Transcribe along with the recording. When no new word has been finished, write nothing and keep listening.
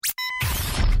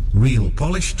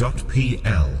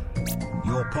realpolish.pl,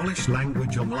 your Polish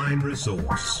language online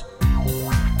resource.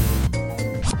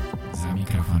 Za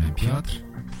mikrofonem Piotr,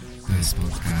 to jest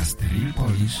podcast Real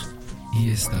Polish i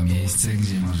jest to miejsce,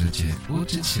 gdzie możecie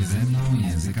uczyć się ze mną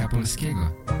języka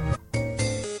polskiego.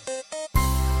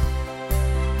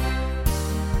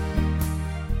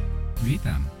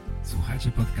 Witam,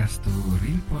 słuchacie podcastu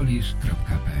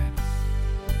realpolish.pl.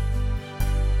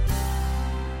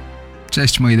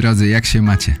 Cześć moi drodzy, jak się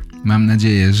macie? Mam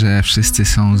nadzieję, że wszyscy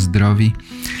są zdrowi.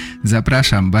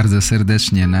 Zapraszam bardzo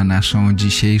serdecznie na naszą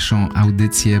dzisiejszą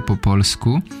audycję po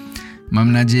polsku.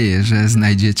 Mam nadzieję, że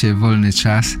znajdziecie wolny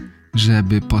czas,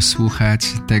 żeby posłuchać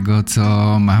tego,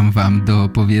 co mam wam do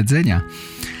powiedzenia.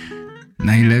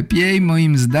 Najlepiej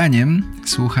moim zdaniem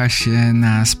słucha się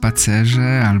na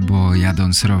spacerze, albo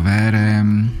jadąc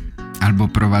rowerem, albo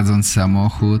prowadząc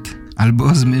samochód,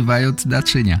 albo zmywając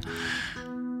naczynia.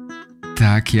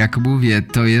 Tak jak mówię,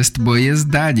 to jest moje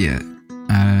zdanie,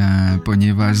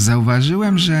 ponieważ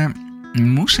zauważyłem, że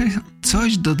muszę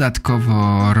coś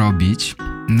dodatkowo robić,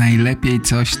 najlepiej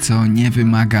coś, co nie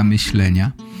wymaga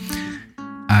myślenia,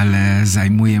 ale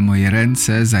zajmuje moje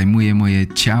ręce, zajmuje moje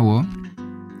ciało.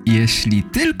 Jeśli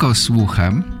tylko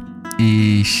słucham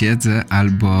i siedzę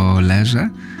albo leżę,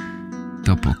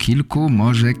 to po kilku,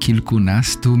 może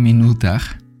kilkunastu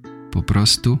minutach po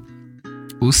prostu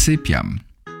usypiam.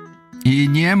 I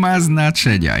nie ma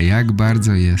znaczenia, jak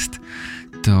bardzo jest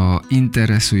to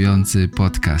interesujący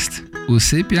podcast.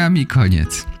 Usypiam i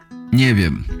koniec.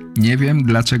 Nie wiem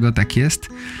dlaczego tak jest.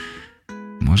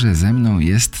 Może ze mną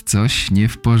jest coś nie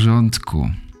w porządku.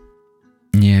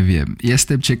 Nie wiem.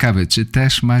 Jestem ciekawy, czy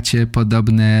też macie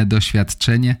podobne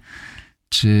doświadczenie?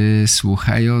 Czy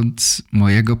słuchając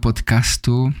mojego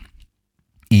podcastu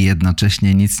i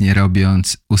jednocześnie nic nie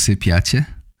robiąc usypiacie?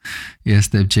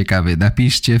 Jestem ciekawy.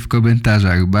 Napiszcie w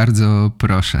komentarzach, bardzo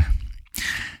proszę.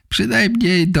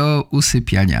 Przynajmniej do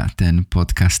usypiania ten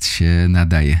podcast się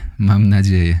nadaje. Mam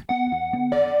nadzieję.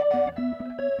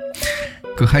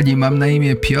 Kochani, mam na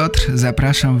imię Piotr.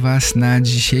 Zapraszam was na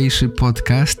dzisiejszy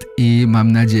podcast i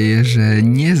mam nadzieję, że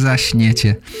nie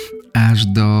zaśniecie aż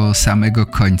do samego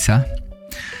końca.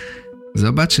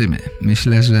 Zobaczymy.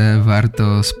 Myślę, że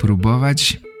warto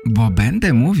spróbować, bo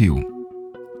będę mówił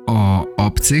o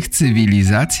obcych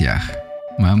cywilizacjach.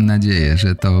 Mam nadzieję,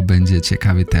 że to będzie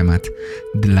ciekawy temat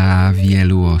dla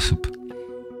wielu osób.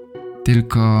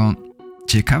 Tylko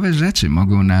ciekawe rzeczy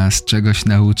mogą nas czegoś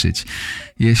nauczyć.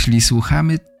 Jeśli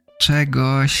słuchamy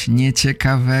czegoś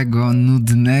nieciekawego,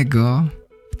 nudnego,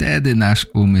 wtedy nasz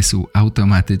umysł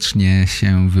automatycznie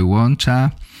się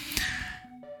wyłącza,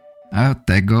 a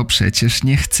tego przecież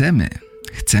nie chcemy.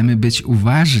 Chcemy być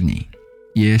uważni.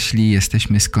 Jeśli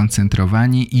jesteśmy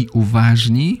skoncentrowani i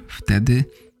uważni, wtedy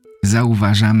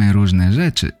zauważamy różne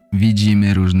rzeczy,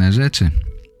 widzimy różne rzeczy.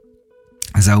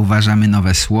 Zauważamy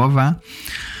nowe słowa,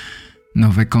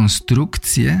 nowe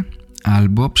konstrukcje,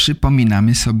 albo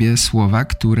przypominamy sobie słowa,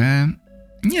 które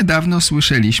niedawno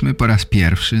słyszeliśmy po raz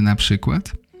pierwszy na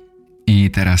przykład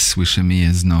i teraz słyszymy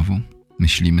je znowu.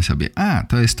 Myślimy sobie,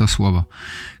 to jest to słowo,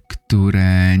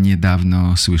 które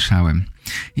niedawno słyszałem.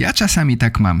 Ja czasami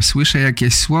tak mam. Słyszę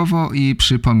jakieś słowo i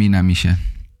przypomina mi się.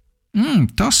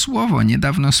 To słowo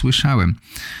niedawno słyszałem.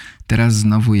 Teraz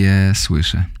znowu je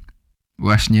słyszę.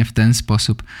 Właśnie w ten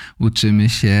sposób uczymy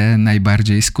się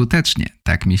najbardziej skutecznie.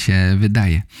 Tak mi się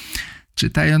wydaje.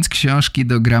 Czytając książki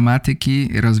do gramatyki,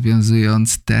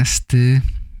 rozwiązując testy,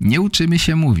 nie uczymy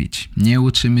się mówić. Nie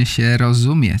uczymy się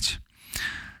rozumieć.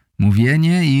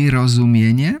 Mówienie i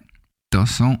rozumienie to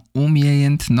są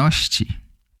umiejętności.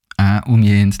 A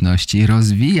umiejętności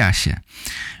rozwija się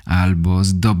albo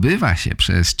zdobywa się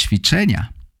przez ćwiczenia.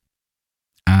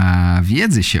 A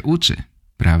wiedzy się uczy,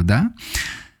 prawda?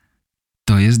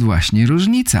 To jest właśnie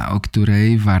różnica, o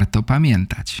której warto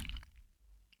pamiętać.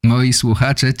 Moi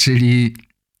słuchacze, czyli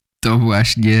to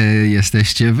właśnie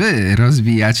jesteście wy,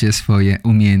 rozwijacie swoje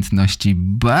umiejętności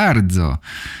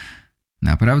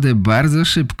naprawdę bardzo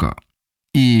szybko.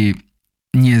 I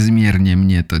niezmiernie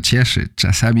mnie to cieszy.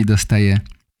 Czasami dostaję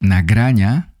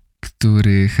nagrania,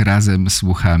 których razem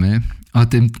słuchamy. O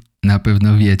tym na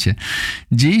pewno wiecie.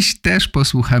 Dziś też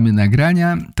posłuchamy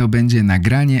nagrania. To będzie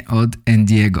nagranie od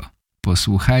Andy'ego.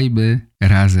 Posłuchajmy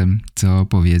razem, co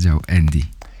powiedział Andy.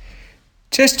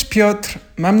 Cześć Piotr,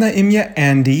 mam na imię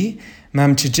Andy.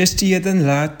 Mam 31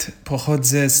 lat,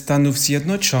 pochodzę z Stanów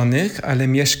Zjednoczonych, ale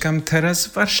mieszkam teraz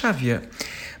w Warszawie.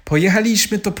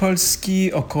 Pojechaliśmy do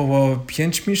Polski około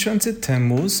 5 miesięcy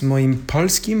temu z moim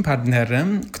polskim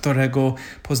partnerem, którego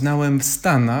poznałem w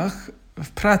Stanach w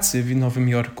pracy w Nowym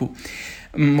Jorku.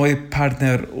 Mój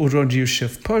partner urodził się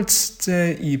w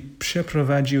Polsce i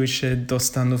przeprowadził się do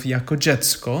Stanów jako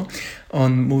dziecko.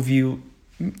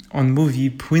 On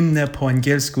mówi płynnie po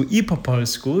angielsku i po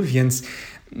polsku, więc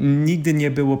nigdy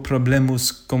nie było problemu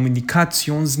z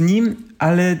komunikacją z nim,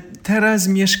 ale teraz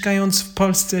mieszkając w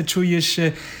Polsce czuję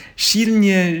się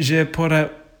silnie, że pora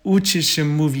uczyć się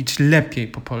mówić lepiej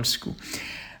po polsku.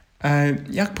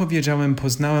 Jak powiedziałem,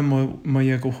 poznałem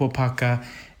mojego chłopaka,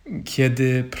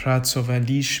 kiedy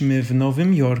pracowaliśmy w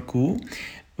Nowym Jorku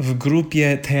w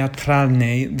grupie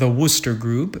teatralnej The Wooster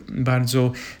Group,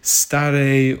 bardzo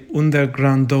starej,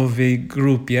 undergroundowej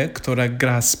grupie, która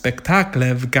gra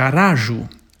spektakle w garażu,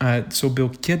 co był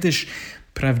kiedyś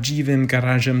prawdziwym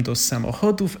garażem do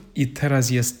samochodów i teraz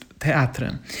jest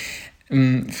teatrem.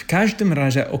 W każdym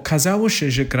razie okazało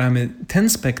się, że gramy ten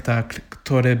spektakl,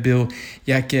 który był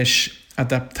jakąś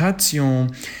adaptacją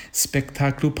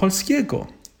spektaklu polskiego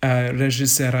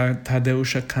reżysera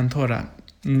Tadeusza Kantora.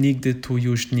 Nigdy tu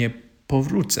już nie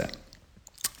powrócę.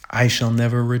 I shall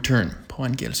never return po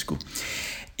angielsku.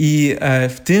 I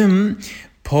w tym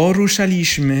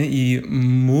poruszaliśmy i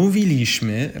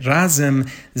mówiliśmy razem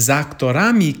z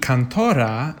aktorami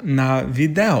Kantora na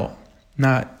wideo,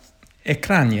 na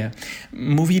ekranie.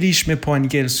 Mówiliśmy po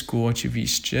angielsku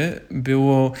oczywiście.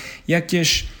 Było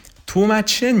jakieś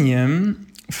tłumaczeniem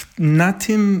na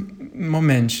tym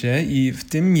momencie i w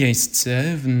tym miejscu,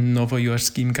 w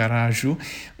nowojorskim garażu,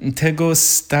 tego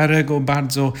starego,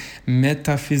 bardzo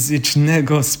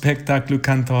metafizycznego spektaklu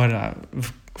Kantora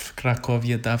w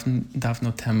Krakowie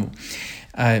dawno temu.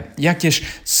 Jakieś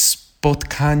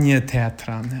spotkanie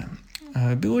teatralne.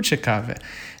 Było ciekawe.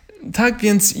 Tak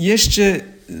więc jeszcze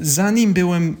zanim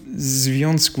byłem w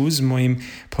związku z moim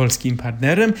polskim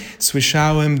partnerem,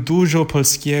 słyszałem dużo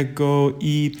polskiego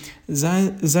i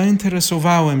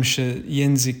zainteresowałem się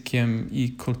językiem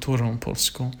i kulturą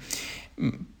polską.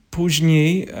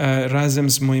 Później razem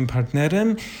z moim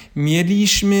partnerem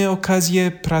mieliśmy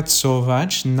okazję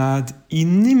pracować nad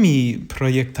innymi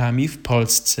projektami w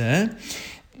Polsce,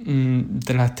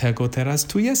 dlatego teraz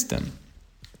tu jestem.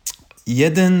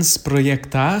 Jeden z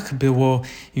projektów było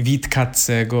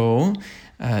Witkacego,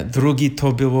 drugi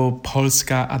to było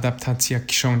polska adaptacja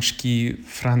książki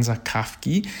Franza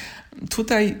Kafki.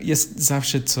 Tutaj jest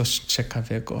zawsze coś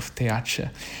ciekawego w teatrze.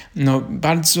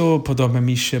 Bardzo podoba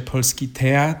mi się polski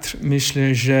teatr.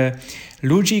 Myślę, że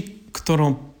ludzie,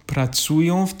 którzy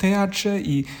pracują w teatrze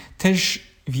i też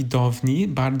widowni,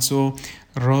 bardzo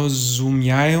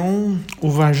rozumieją,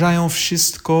 uważają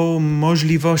wszystko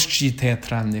możliwości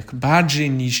teatralnych, bardziej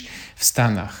niż w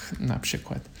Stanach na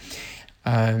przykład.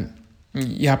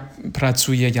 Ja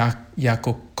pracuję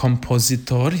jako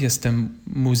kompozytor, jestem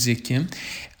muzykiem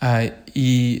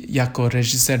i jako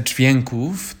reżyser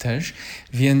dźwięków też,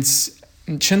 więc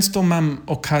często mam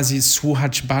okazję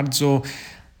słuchać bardzo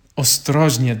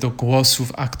ostrożnie do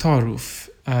głosów aktorów.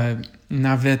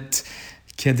 Nawet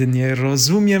kiedy nie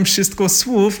rozumiem wszystko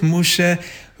słów, muszę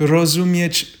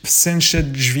rozumieć w sensie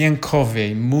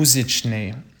dźwiękowej,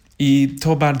 muzycznej i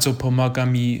to bardzo pomaga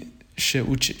mi się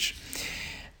uczyć.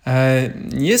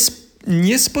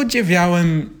 Nie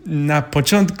spodziewałem na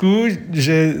początku,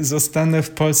 że zostanę w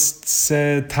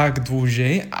Polsce tak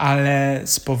dłużej, ale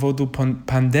z powodu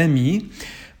pandemii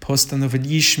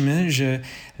postanowiliśmy, że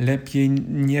lepiej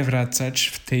nie wracać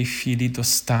w tej chwili do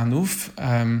Stanów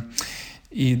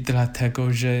i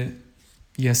dlatego, że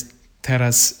jest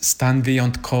teraz stan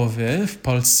wyjątkowy w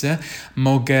Polsce,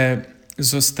 mogę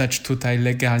zostać tutaj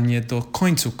legalnie do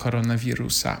końca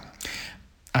koronawirusa.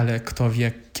 Ale kto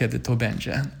wie, kiedy to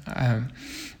będzie.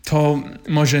 To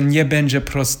może nie będzie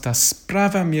prosta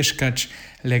sprawa mieszkać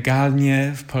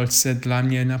legalnie w Polsce dla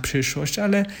mnie na przyszłość,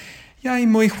 ale ja i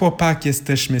mój chłopak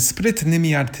jesteśmy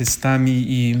sprytnymi artystami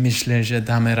i myślę, że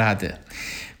damy radę.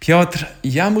 Piotr,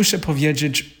 ja muszę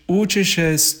powiedzieć, uczę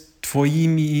się z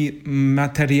twoimi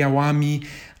materiałami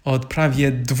od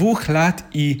prawie 2 lat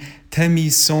i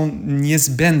temy są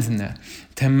niezbędne.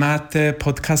 Tematy w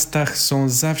podcastach są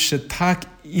zawsze tak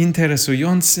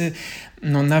interesujące,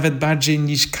 nawet bardziej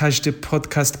niż każdy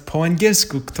podcast po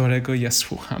angielsku, którego ja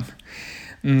słucham.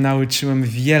 Nauczyłem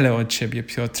wiele od ciebie,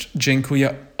 Piotr.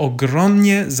 Dziękuję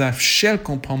ogromnie za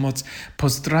wszelką pomoc.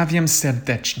 Pozdrawiam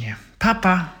serdecznie. Pa,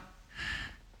 pa.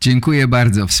 Dziękuję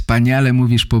bardzo. Wspaniale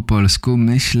mówisz po polsku.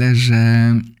 Myślę,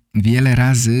 że wiele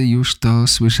razy już to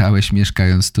słyszałeś,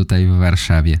 mieszkając tutaj w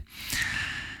Warszawie.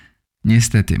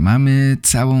 Niestety, mamy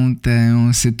całą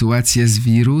tę sytuację z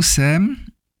wirusem,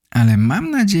 ale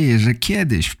mam nadzieję, że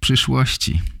kiedyś w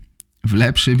przyszłości, w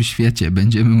lepszym świecie,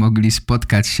 będziemy mogli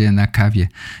spotkać się na kawie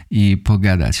i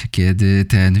pogadać, kiedy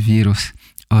ten wirus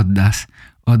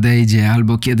odejdzie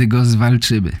albo kiedy go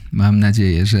zwalczymy. Mam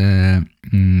nadzieję, że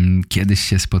kiedyś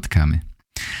się spotkamy.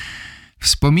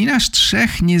 Wspominasz 3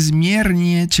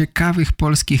 niezmiernie ciekawych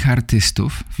polskich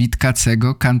artystów,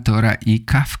 Witkacego, Kantora i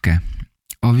Kafkę.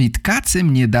 O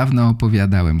Witkacym niedawno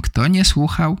opowiadałem. Kto nie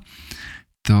słuchał,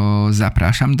 to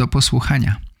zapraszam do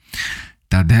posłuchania.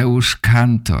 Tadeusz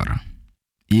Kantor.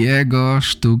 Jego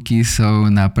sztuki są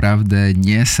naprawdę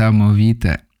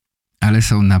niesamowite, ale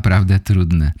są naprawdę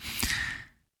trudne.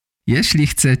 Jeśli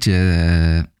chcecie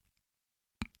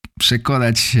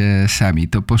przekonać się sami,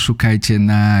 to poszukajcie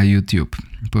na YouTube.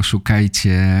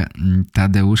 Poszukajcie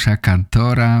Tadeusza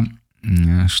Kantora,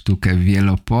 sztukę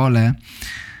Wielopole,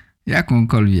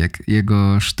 jakąkolwiek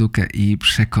jego sztukę i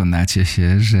przekonacie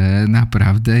się, że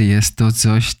naprawdę jest to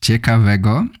coś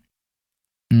ciekawego,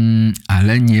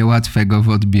 ale niełatwego w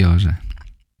odbiorze.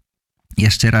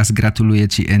 Jeszcze raz gratuluję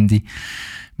Ci, Andy,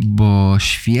 bo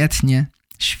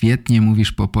świetnie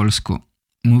mówisz po polsku.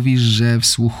 Mówisz, że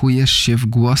wsłuchujesz się w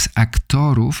głos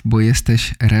aktorów, bo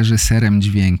jesteś reżyserem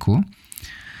dźwięku.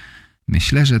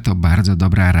 Myślę, że to bardzo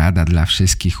dobra rada dla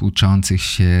wszystkich uczących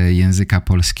się języka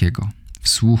polskiego.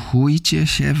 Wsłuchujcie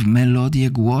się w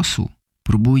melodię głosu.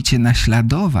 Próbujcie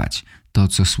naśladować to,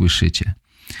 co słyszycie.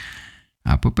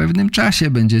 A po pewnym czasie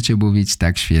będziecie mówić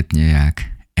tak świetnie jak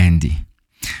Andy.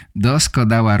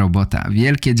 Doskonała robota.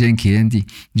 Wielkie dzięki, Andy.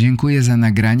 Dziękuję za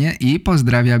nagranie i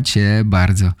pozdrawiam Cię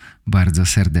bardzo, bardzo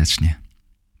serdecznie.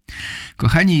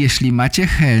 Kochani, jeśli macie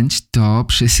chęć, to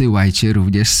przysyłajcie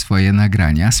również swoje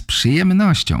nagrania. Z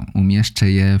przyjemnością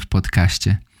umieszczę je w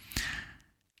podcaście,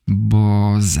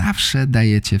 bo zawsze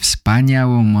dajecie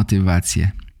wspaniałą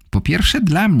motywację. Po pierwsze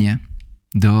dla mnie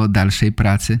do dalszej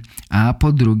pracy, a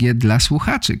po drugie dla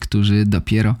słuchaczy, którzy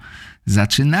dopiero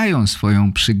zaczynają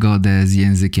swoją przygodę z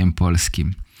językiem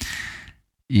polskim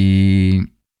i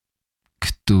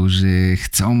którzy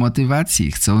chcą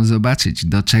motywacji, chcą zobaczyć,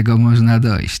 do czego można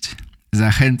dojść.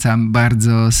 Zachęcam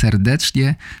bardzo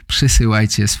serdecznie,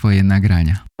 przysyłajcie swoje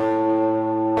nagrania.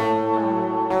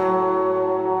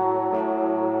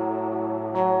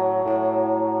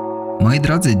 Moi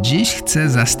drodzy, dziś chcę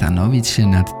zastanowić się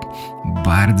nad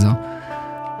bardzo,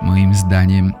 moim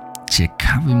zdaniem,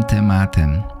 ciekawym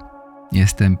tematem.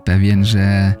 Jestem pewien,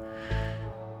 że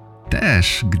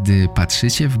też, gdy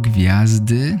patrzycie w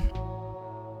gwiazdy,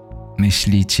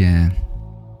 myślicie,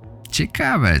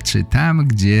 ciekawe, czy tam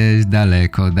gdzieś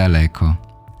daleko, daleko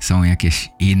są jakieś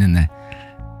inne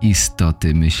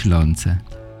istoty myślące?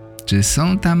 Czy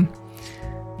są tam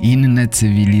inne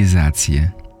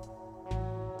cywilizacje?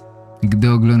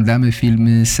 Gdy oglądamy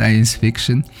filmy science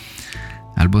fiction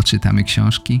albo czytamy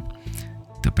książki,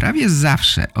 to prawie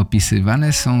zawsze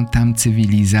opisywane są tam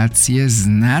cywilizacje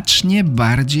znacznie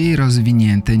bardziej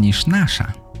rozwinięte niż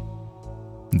nasza.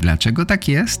 Dlaczego tak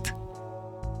jest?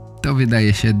 To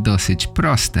wydaje się dosyć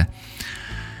proste.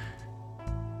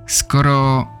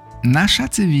 Skoro nasza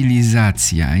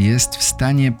cywilizacja jest w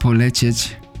stanie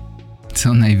polecieć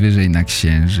co najwyżej na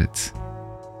Księżyc,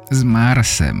 z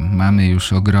Marsem mamy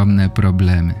już ogromne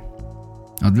problemy.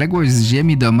 Odległość z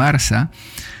Ziemi do Marsa,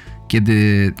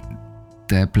 kiedy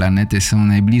te planety są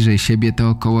najbliżej siebie, to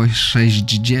około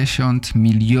 60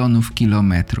 milionów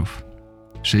kilometrów.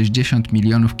 60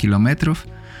 milionów kilometrów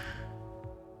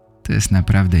to jest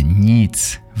naprawdę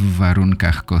nic w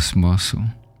warunkach kosmosu.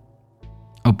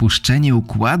 Opuszczenie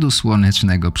Układu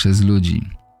Słonecznego przez ludzi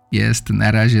jest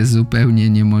na razie zupełnie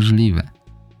niemożliwe.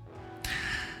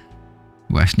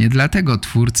 Właśnie dlatego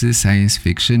twórcy science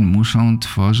fiction muszą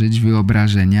tworzyć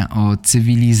wyobrażenia o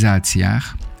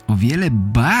cywilizacjach o wiele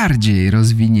bardziej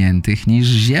rozwiniętych niż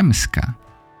ziemska.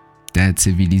 Te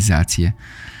cywilizacje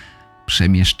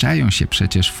przemieszczają się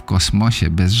przecież w kosmosie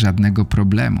bez żadnego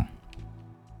problemu.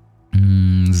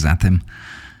 Zatem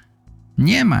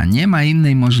nie ma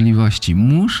innej możliwości.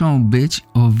 Muszą być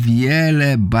o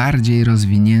wiele bardziej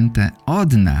rozwinięte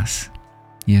od nas,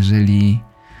 jeżeli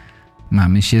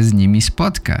mamy się z nimi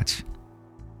spotkać.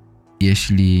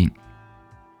 Jeśli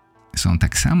są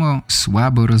tak samo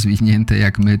słabo rozwinięte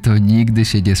jak my, to nigdy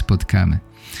się nie spotkamy.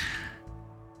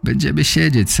 Będziemy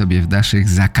siedzieć sobie w naszych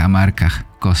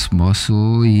zakamarkach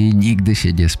kosmosu i nigdy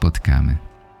się nie spotkamy.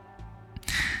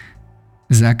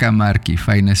 Zakamarki,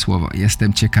 fajne słowo.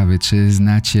 Jestem ciekawy, czy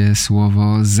znacie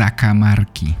słowo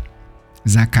zakamarki.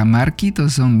 Zakamarki to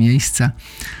są miejsca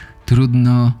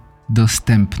trudno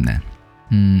dostępne,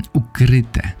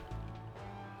 ukryte.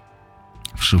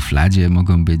 W szufladzie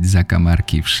mogą być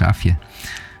zakamarki, w szafie.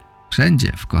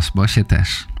 Wszędzie, w kosmosie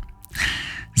też.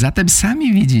 Zatem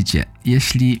sami widzicie,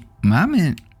 jeśli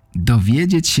mamy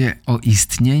dowiedzieć się o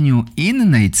istnieniu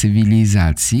innej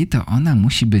cywilizacji, to ona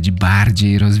musi być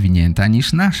bardziej rozwinięta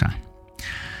niż nasza.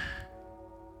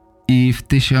 I w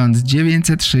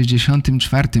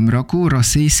 1964 roku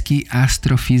rosyjski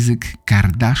astrofizyk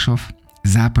Kardaszow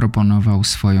zaproponował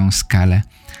swoją skalę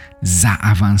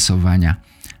zaawansowania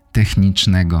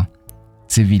technicznego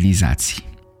cywilizacji.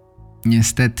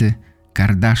 Niestety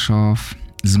Kardaszow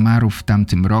zmarł w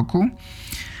tamtym roku,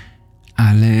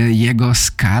 ale jego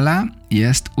skala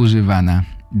jest używana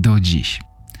do dziś.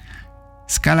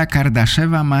 Skala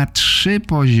Kardaszewa ma 3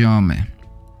 poziomy.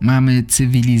 Mamy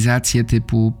cywilizację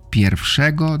typu 1.,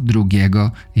 2.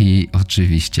 i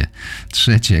oczywiście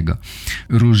 3.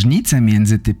 Różnice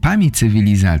między typami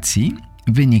cywilizacji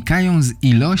wynikają z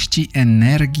ilości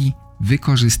energii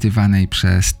wykorzystywanej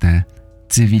przez te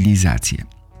cywilizacje.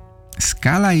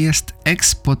 Skala jest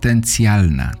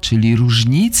eksponencjalna, czyli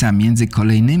różnica między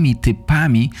kolejnymi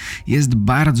typami jest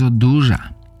bardzo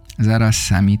duża. Zaraz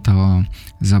sami to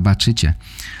zobaczycie.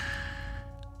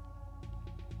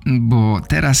 Bo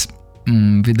teraz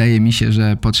wydaje mi się,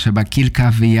 że potrzeba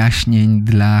kilka wyjaśnień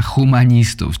dla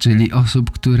humanistów, czyli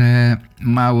osób, które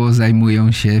mało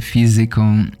zajmują się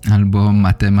fizyką albo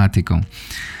matematyką.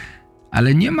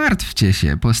 Ale nie martwcie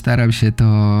się, postaram się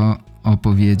to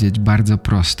opowiedzieć bardzo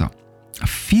prosto. W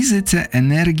fizyce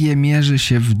energię mierzy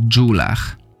się w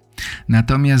dżulach,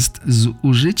 natomiast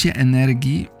zużycie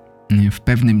energii w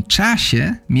pewnym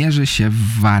czasie mierzy się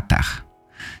w watach,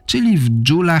 czyli w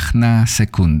dżulach na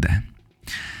sekundę.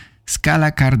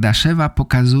 Skala Kardaszewa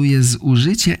pokazuje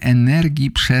zużycie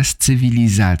energii przez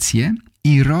cywilizację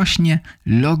i rośnie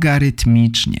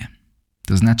logarytmicznie.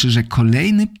 To znaczy, że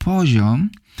kolejny poziom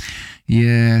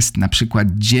jest na przykład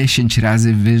 10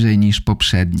 razy wyżej niż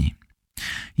poprzedni.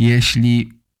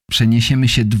 Jeśli przeniesiemy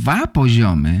się 2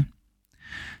 poziomy,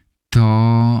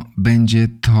 to będzie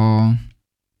to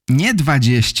nie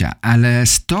 20, ale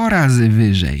 100 razy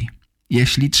wyżej.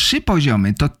 Jeśli 3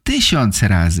 poziomy, to 1000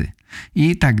 razy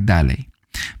i tak dalej.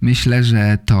 Myślę,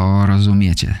 że to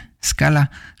rozumiecie. Skala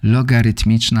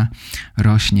logarytmiczna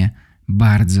rośnie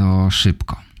bardzo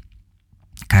szybko.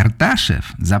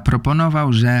 Kardaszew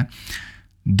zaproponował, że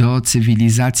do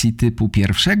cywilizacji typu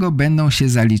 1 będą się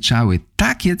zaliczały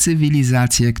takie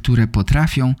cywilizacje, które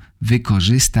potrafią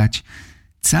wykorzystać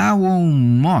całą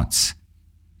moc,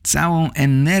 całą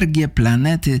energię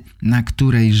planety, na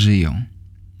której żyją.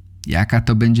 Jaka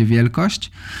to będzie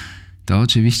wielkość? To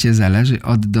oczywiście zależy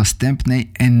od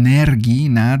dostępnej energii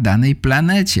na danej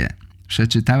planecie.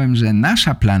 Przeczytałem, że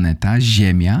nasza planeta,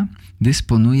 Ziemia,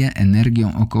 dysponuje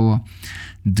energią około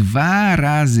 2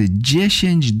 razy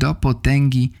 10 do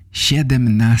potęgi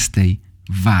 17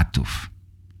 watów.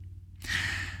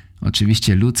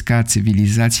 Oczywiście ludzka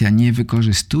cywilizacja nie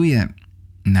wykorzystuje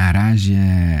na razie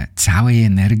całej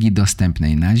energii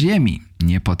dostępnej na Ziemi.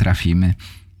 Nie potrafimy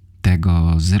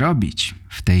tego zrobić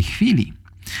w tej chwili.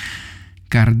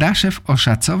 Kardaszew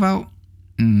oszacował,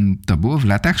 to było w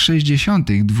latach 60.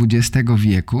 XX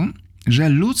wieku, że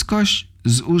ludzkość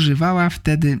zużywała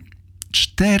wtedy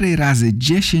 4 razy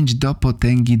 10 do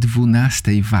potęgi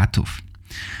 12 watów.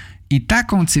 I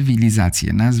taką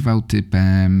cywilizację nazwał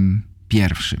typem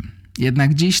 1.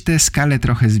 Jednak dziś tę skalę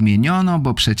trochę zmieniono,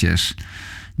 bo przecież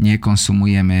nie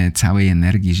konsumujemy całej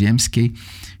energii ziemskiej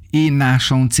i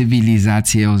naszą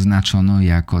cywilizację oznaczono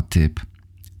jako typ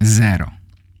 0.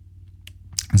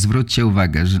 Zwróćcie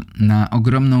uwagę, że na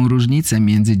ogromną różnicę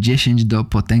między 10 do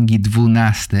potęgi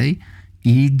 12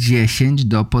 i 10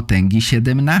 do potęgi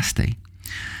 17.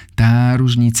 Ta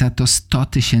różnica to 100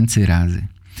 000 razy.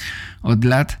 Od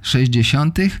lat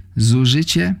 60.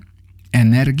 zużycie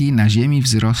energii na Ziemi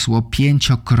wzrosło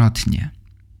 5-krotnie.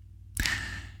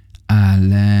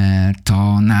 Ale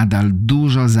to nadal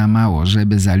dużo za mało,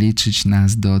 żeby zaliczyć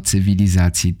nas do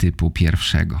cywilizacji typu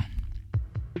 1.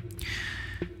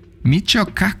 Michio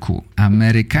Kaku,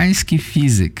 amerykański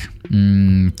fizyk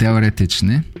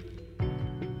teoretyczny,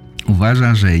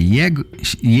 uważa, że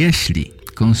jeśli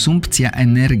konsumpcja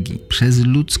energii przez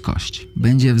ludzkość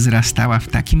będzie wzrastała w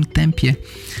takim tempie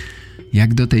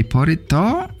jak do tej pory,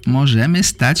 to możemy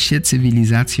stać się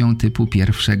cywilizacją typu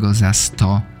 1 za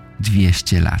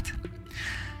 100-200 lat.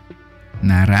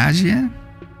 Na razie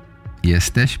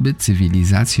jesteśmy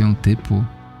cywilizacją typu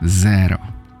 0.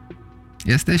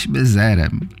 Jesteśmy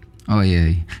zerem.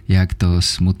 Ojej, jak to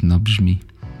smutno brzmi.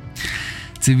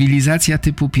 Cywilizacja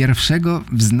typu 1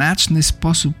 w znaczny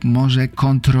sposób może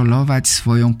kontrolować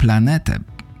swoją planetę.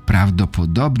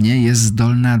 Prawdopodobnie jest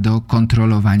zdolna do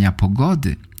kontrolowania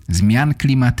pogody, zmian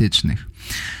klimatycznych,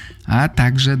 a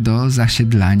także do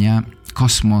zasiedlania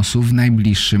kosmosu w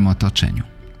najbliższym otoczeniu.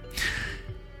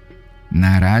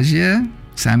 Na razie,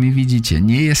 sami widzicie,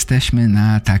 nie jesteśmy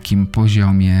na takim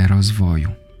poziomie rozwoju.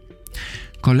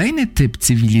 Kolejny typ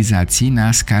cywilizacji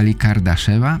na skali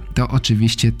Kardaszewa to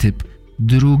oczywiście typ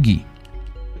drugi.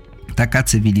 Taka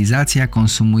cywilizacja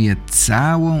konsumuje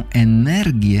całą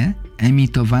energię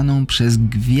emitowaną przez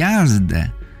gwiazdę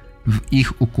w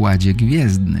ich układzie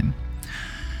gwiezdnym.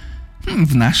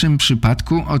 W naszym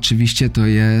przypadku oczywiście to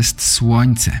jest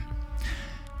Słońce.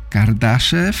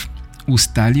 Kardaszew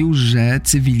ustalił, że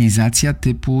cywilizacja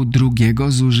typu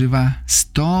drugiego zużywa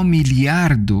 100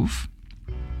 miliardów,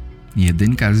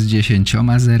 jedynka z 10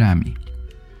 zerami,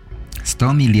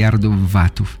 100 miliardów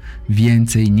watów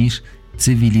więcej niż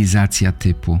cywilizacja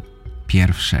typu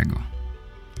pierwszego.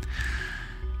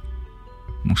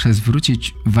 Muszę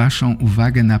zwrócić waszą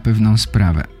uwagę na pewną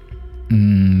sprawę.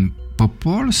 Po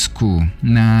polsku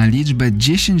na liczbę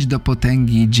 10 do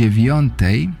potęgi 9,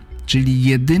 czyli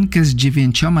jedynkę z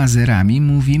 9 zerami,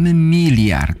 mówimy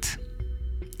miliard.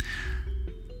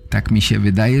 Tak mi się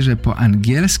wydaje, że po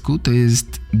angielsku to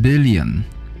jest billion.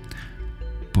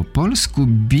 Po polsku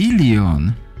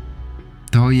bilion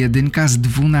to jedynka z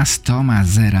 12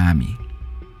 zerami.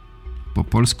 Po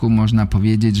polsku można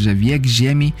powiedzieć, że wiek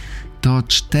Ziemi to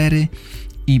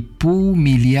 4,5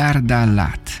 miliarda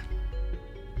lat.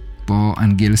 Po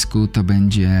angielsku to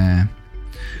będzie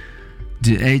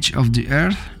The age of the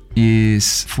Earth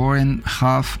is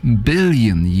 4.5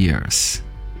 billion years.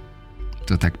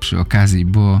 To tak przy okazji,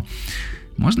 bo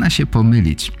można się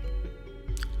pomylić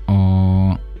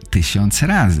o 1000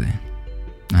 razy.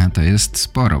 A to jest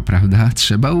sporo, prawda?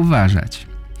 Trzeba uważać.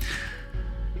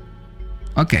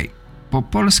 Po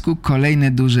polsku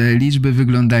kolejne duże liczby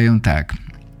wyglądają tak.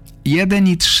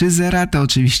 1,3 zera to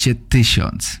oczywiście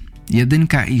 1000.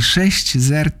 1,6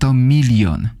 zer to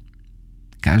milion.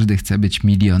 Każdy chce być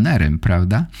milionerem,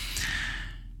 prawda?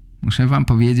 Muszę wam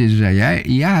powiedzieć, że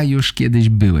ja już kiedyś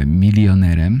byłem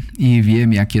milionerem i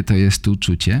wiem, jakie to jest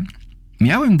uczucie.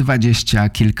 Miałem 20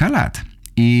 kilka lat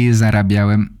i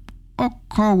zarabiałem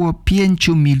około 5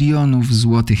 milionów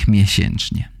złotych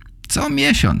miesięcznie. Co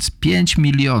miesiąc 5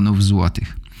 milionów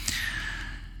złotych.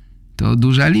 To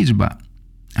duża liczba,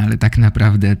 ale tak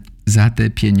naprawdę za te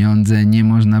pieniądze nie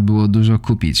można było dużo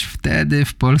kupić. Wtedy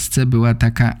w Polsce była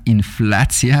taka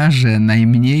inflacja, że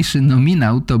najmniejszy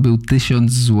nominał to był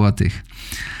 1000 złotych.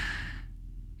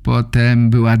 Potem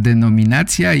była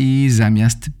denominacja i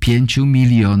zamiast 5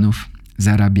 milionów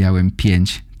zarabiałem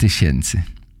 5000.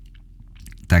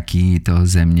 Taki to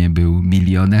ze mnie był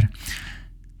milioner.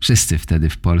 Wszyscy wtedy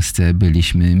w Polsce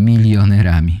byliśmy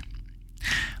milionerami.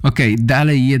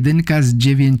 Dalej jedynka z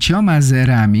 9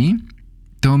 zerami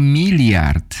to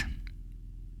miliard.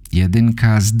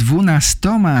 Jedynka z 12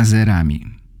 zerami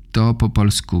to po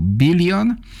polsku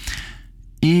bilion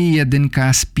i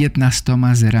jedynka z 15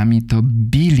 zerami to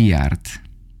biliard.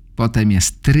 Potem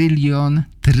jest trylion,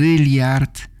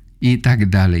 tryliard i tak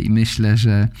dalej. Myślę,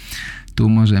 że tu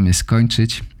możemy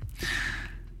skończyć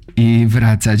i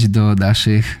wracać do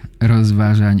naszych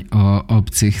rozważań o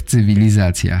obcych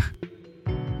cywilizacjach.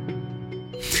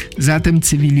 Zatem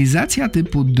cywilizacja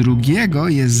typu drugiego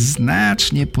jest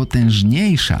znacznie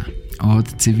potężniejsza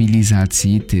od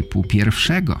cywilizacji typu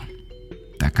pierwszego.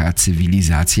 Taka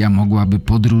cywilizacja mogłaby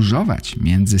podróżować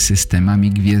między systemami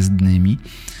gwiezdnymi,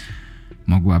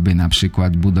 mogłaby na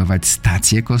przykład budować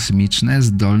stacje kosmiczne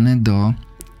zdolne do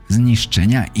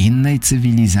zniszczenia innej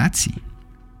cywilizacji.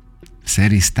 W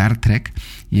serii Star Trek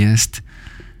jest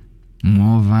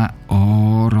mowa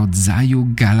o rodzaju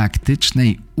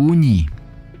galaktycznej Unii.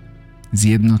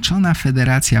 Zjednoczona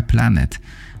Federacja Planet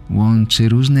łączy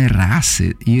różne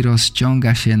rasy i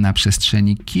rozciąga się na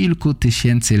przestrzeni kilku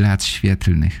tysięcy lat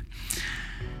świetlnych.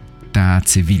 Ta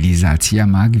cywilizacja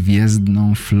ma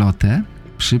gwiezdną flotę,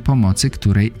 przy pomocy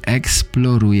której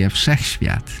eksploruje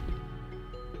wszechświat.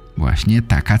 Właśnie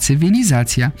taka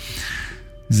cywilizacja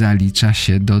zalicza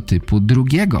się do typu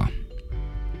drugiego.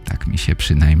 Tak mi się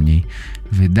przynajmniej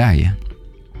wydaje.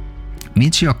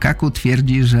 Michio Kaku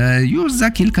twierdzi, że już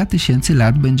za kilka tysięcy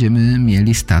lat będziemy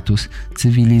mieli status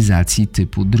cywilizacji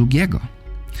typu drugiego.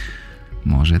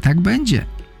 Może tak będzie,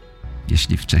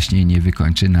 jeśli wcześniej nie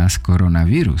wykończy nas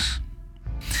koronawirus.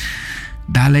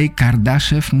 Dalej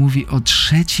Kardaszew mówi o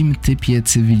trzecim typie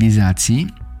cywilizacji.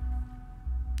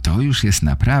 To już jest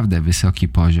naprawdę wysoki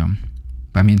poziom.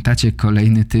 Pamiętacie,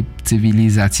 kolejny typ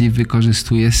cywilizacji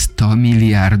wykorzystuje 100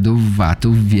 miliardów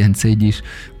watów więcej niż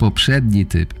poprzedni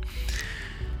typ.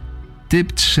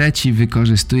 Typ trzeci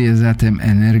wykorzystuje zatem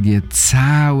energię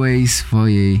całej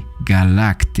swojej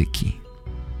galaktyki.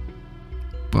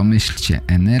 Pomyślcie,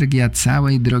 energia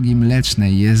całej Drogi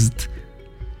Mlecznej jest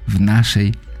w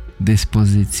naszej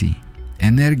dyspozycji.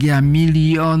 Energia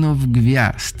milionów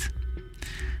gwiazd,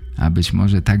 a być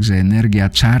może także energia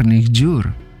czarnych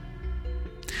dziur.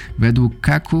 Według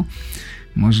Kaku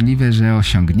możliwe, że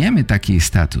osiągniemy taki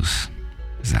status.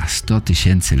 za 100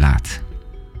 000 lat.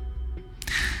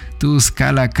 Tu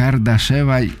skala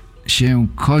Kardaszewa się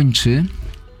kończy,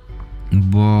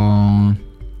 bo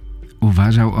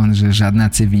uważał on, że żadna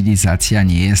cywilizacja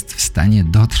nie jest w stanie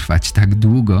dotrwać tak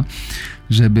długo,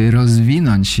 żeby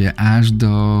rozwinąć się aż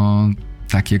do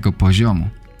takiego poziomu.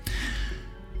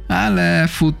 Ale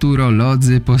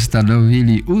futurolodzy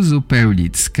postanowili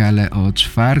uzupełnić skalę o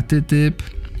 4. typ,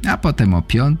 a potem o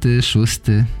 5., 6.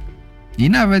 i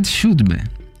nawet 7.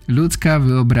 Ludzka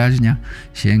wyobraźnia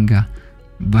sięga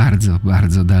bardzo,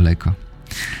 bardzo daleko.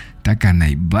 Taka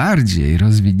najbardziej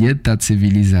rozwinięta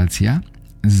cywilizacja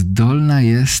zdolna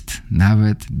jest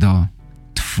nawet do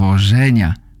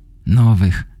tworzenia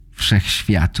nowych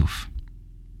wszechświatów.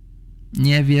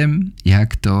 Nie wiem,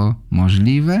 jak to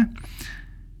możliwe,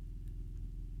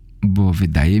 bo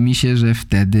wydaje mi się, że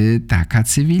wtedy taka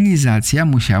cywilizacja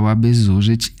musiałaby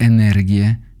zużyć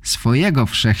energię swojego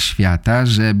wszechświata,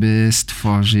 żeby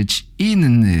stworzyć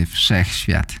inny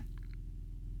wszechświat.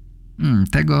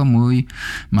 Tego mój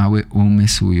mały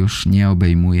umysł już nie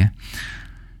obejmuje,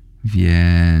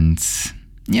 więc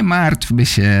nie martwmy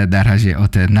się na razie o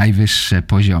te najwyższe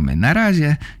poziomy. Na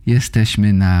razie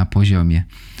jesteśmy na poziomie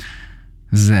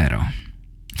 0.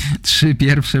 3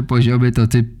 pierwsze poziomy to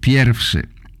typ 1,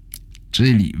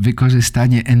 czyli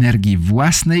wykorzystanie energii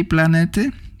własnej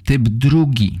planety, typ 2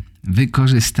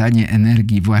 wykorzystanie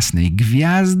energii własnej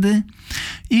gwiazdy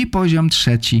i poziom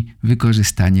 3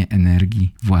 wykorzystanie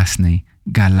energii własnej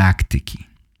galaktyki.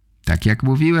 Tak jak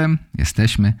mówiłem,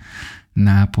 jesteśmy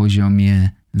na poziomie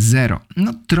 0.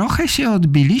 No trochę się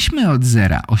odbiliśmy od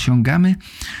zera. Osiągamy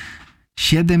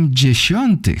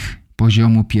 0,7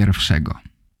 poziomu 1.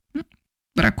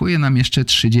 Brakuje nam jeszcze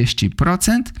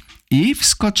 30% i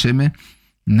wskoczymy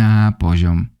na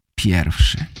poziom 1.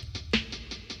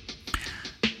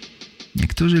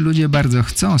 Niektórzy ludzie bardzo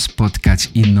chcą spotkać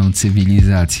inną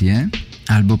cywilizację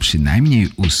albo przynajmniej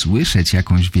usłyszeć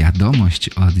jakąś wiadomość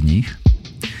od nich.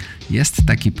 Jest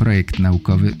taki projekt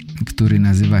naukowy, który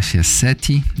nazywa się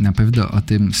SETI. Na pewno o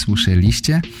tym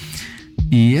słyszeliście.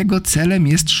 I jego celem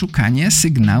jest szukanie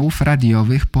sygnałów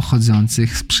radiowych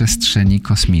pochodzących z przestrzeni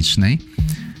kosmicznej.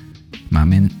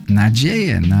 Mamy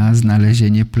nadzieję na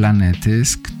znalezienie planety,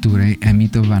 z której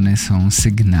emitowane są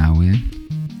sygnały,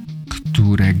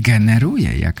 które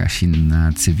generuje jakaś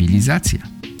inna cywilizacja.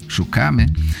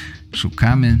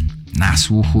 Szukamy,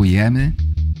 nasłuchujemy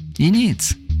i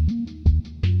nic.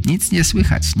 Nic nie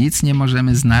słychać, nic nie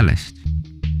możemy znaleźć.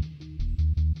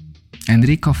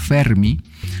 Enrico Fermi,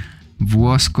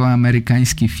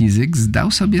 włosko-amerykański fizyk,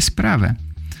 zdał sobie sprawę.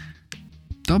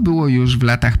 To było już w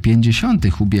latach 50.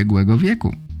 ubiegłego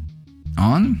wieku.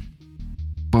 On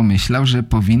pomyślał, że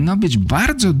powinno być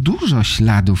bardzo dużo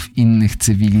śladów innych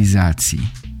cywilizacji.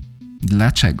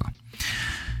 Dlaczego?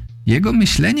 Jego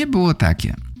myślenie było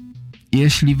takie.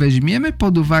 Jeśli weźmiemy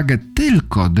pod uwagę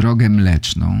tylko drogę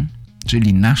mleczną,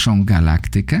 czyli naszą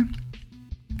galaktykę,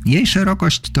 jej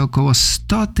szerokość to około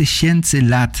 100 000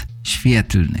 lat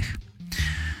świetlnych.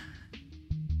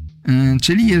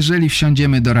 Czyli jeżeli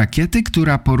wsiądziemy do rakiety,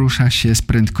 która porusza się z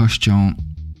prędkością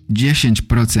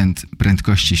 10%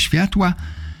 prędkości światła,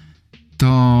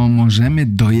 to możemy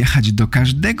dojechać do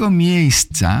każdego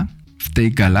miejsca w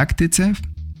tej galaktyce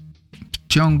w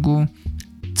ciągu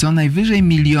co najwyżej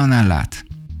 1 000 000 lat.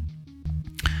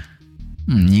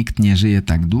 Nikt nie żyje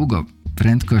tak długo.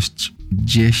 Prędkość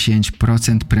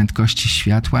 10% prędkości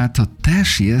światła to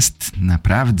też jest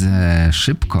naprawdę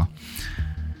szybko.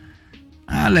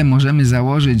 Ale możemy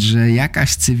założyć, że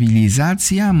jakaś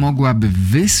cywilizacja mogłaby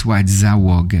wysłać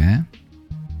załogę.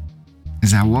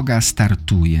 Załoga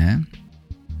startuje,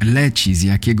 leci z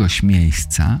jakiegoś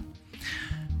miejsca,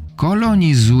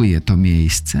 kolonizuje to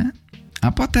miejsce,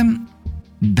 a potem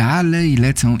dalej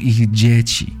lecą ich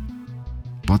dzieci.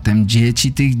 Potem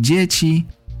dzieci tych dzieci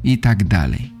i tak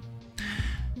dalej.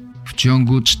 W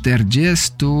ciągu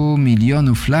 40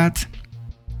 milionów lat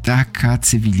taka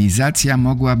cywilizacja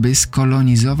mogłaby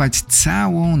skolonizować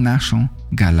całą naszą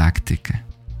galaktykę.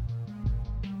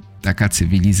 Taka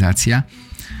cywilizacja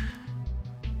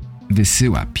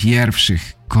wysyła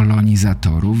pierwszych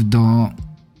kolonizatorów do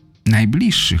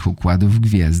najbliższych układów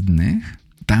gwiezdnych.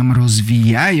 Tam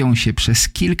rozwijają się przez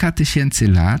kilka tysięcy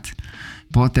lat.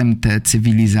 Potem te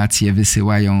cywilizacje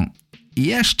wysyłają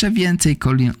jeszcze więcej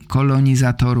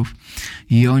kolonizatorów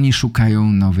i oni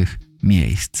szukają nowych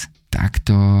miejsc. Tak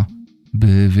to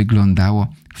by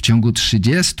wyglądało w ciągu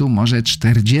 30, może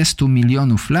 40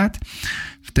 milionów lat.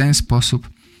 W ten sposób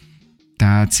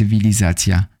ta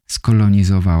cywilizacja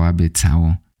skolonizowałaby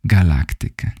całą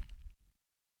galaktykę.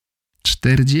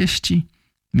 40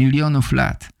 milionów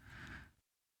lat.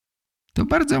 To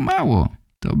bardzo mało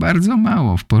To bardzo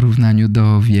mało w porównaniu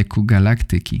do wieku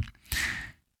galaktyki.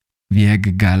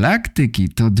 Wiek galaktyki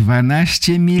to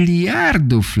 12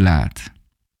 miliardów lat.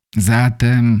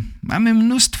 Zatem mamy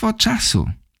mnóstwo czasu.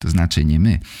 To znaczy nie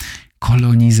my.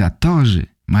 Kolonizatorzy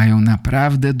mają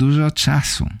naprawdę dużo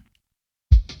czasu.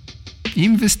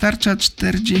 Im wystarcza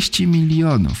 40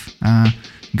 milionów, a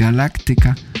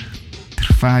galaktyka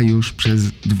trwa już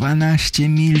przez 12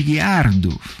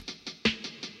 miliardów.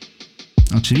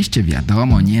 Oczywiście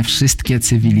wiadomo, nie wszystkie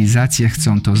cywilizacje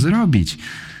chcą to zrobić.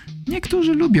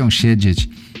 Niektórzy lubią siedzieć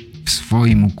w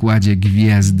swoim układzie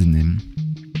gwiezdnym.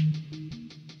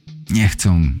 Nie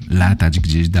chcą latać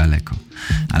gdzieś daleko.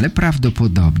 Ale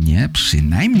prawdopodobnie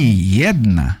przynajmniej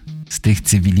jedna z tych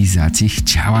cywilizacji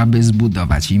chciałaby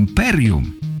zbudować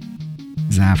imperium.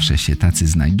 Zawsze się tacy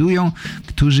znajdują,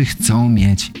 którzy chcą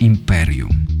mieć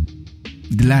imperium.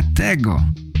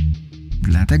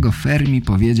 Dlatego Fermi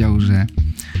powiedział, że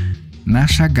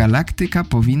nasza galaktyka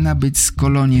powinna być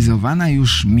skolonizowana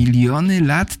już miliony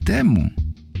lat temu,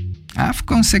 a w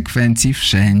konsekwencji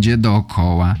wszędzie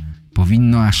dookoła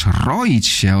powinno aż roić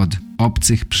się od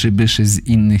obcych przybyszy z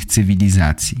innych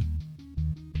cywilizacji.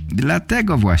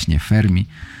 Dlatego właśnie Fermi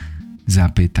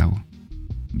zapytał: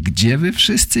 gdzie wy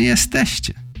wszyscy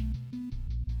jesteście?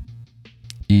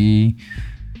 I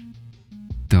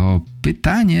to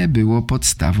pytanie było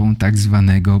podstawą tak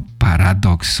zwanego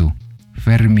paradoksu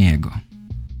Fermiego.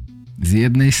 Z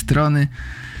jednej strony,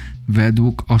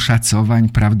 według oszacowań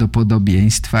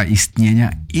prawdopodobieństwa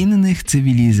istnienia innych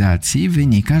cywilizacji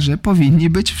wynika, że powinni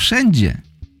być wszędzie.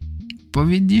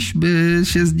 Powinniśmy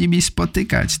się z nimi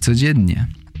spotykać codziennie.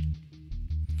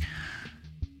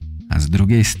 A z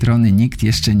drugiej strony nikt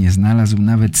jeszcze nie znalazł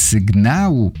nawet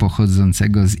sygnału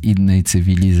pochodzącego z innej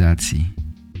cywilizacji.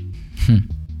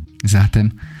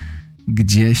 Zatem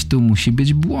gdzieś tu musi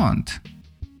być błąd.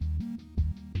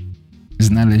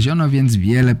 Znaleziono więc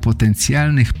wiele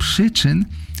potencjalnych przyczyn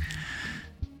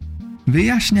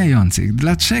wyjaśniających,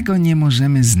 dlaczego nie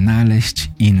możemy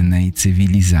znaleźć innej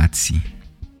cywilizacji.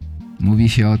 Mówi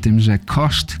się o tym, że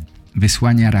koszt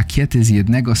wysłania rakiety z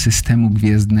jednego systemu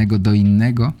gwiezdnego do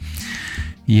innego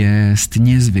jest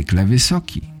niezwykle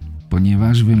wysoki,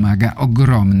 ponieważ wymaga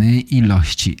ogromnej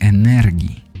ilości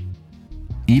energii.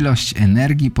 Ilość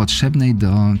energii potrzebnej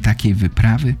do takiej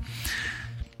wyprawy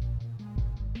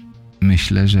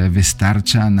myślę, że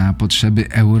wystarcza na potrzeby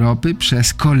Europy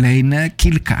przez kolejne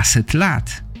kilkaset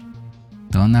lat.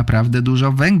 To naprawdę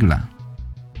dużo węgla.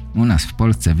 U nas w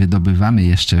Polsce wydobywamy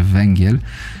jeszcze węgiel,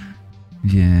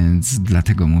 więc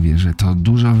dlatego mówię, że to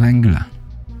dużo węgla.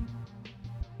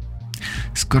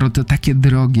 Skoro to takie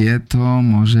drogie, to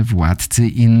może władcy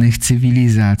innych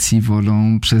cywilizacji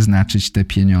wolą przeznaczyć te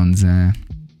pieniądze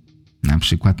na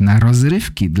przykład na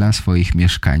rozrywki dla swoich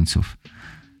mieszkańców.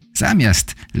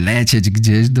 Zamiast lecieć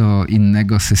gdzieś do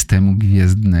innego systemu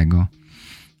gwiezdnego,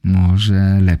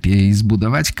 może lepiej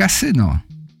zbudować kasyno.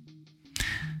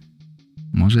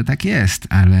 Może tak jest,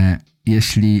 ale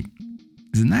jeśli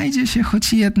znajdzie się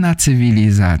choć jedna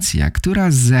cywilizacja,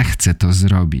 która zechce to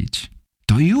zrobić,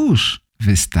 to już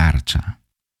wystarcza.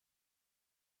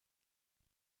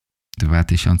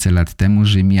 2000 lat temu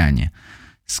Rzymianie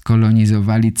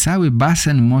skolonizowali cały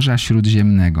basen Morza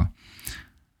Śródziemnego.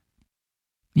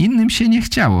 Innym się nie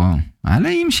chciało,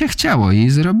 ale im się chciało i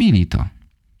zrobili to.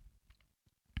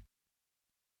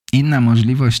 Inna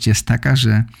możliwość jest taka,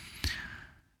 że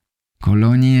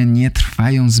kolonie nie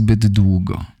trwają zbyt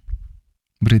długo.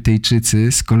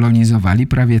 Brytyjczycy skolonizowali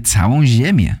prawie całą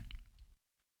Ziemię.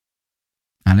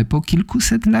 Ale po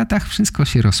kilkuset latach wszystko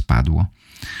się rozpadło.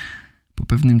 Po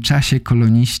pewnym czasie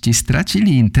koloniści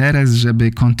stracili interes,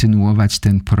 żeby kontynuować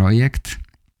ten projekt.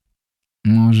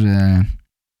 Może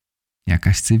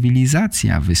jakaś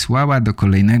cywilizacja wysłała do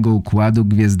kolejnego układu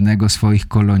gwiezdnego swoich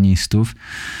kolonistów,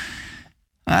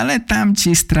 ale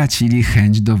tamci stracili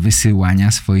chęć do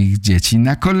wysyłania swoich dzieci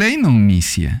na kolejną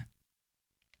misję.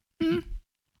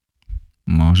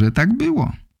 Może tak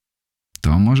było.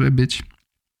 To może być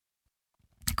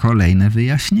kolejne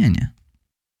wyjaśnienie.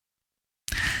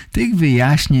 Tych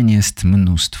wyjaśnień jest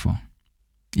mnóstwo.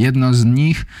 Jedno z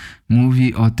nich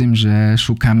mówi o tym, że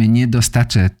szukamy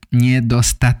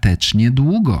niedostatecznie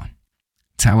długo.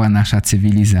 Cała nasza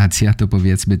cywilizacja to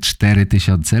powiedzmy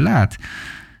 4000 lat.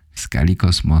 W skali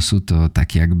kosmosu to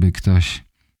tak jakby ktoś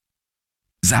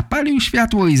zapalił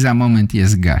światło i za moment je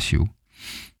zgasił.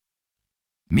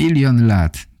 1 000 000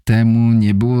 lat temu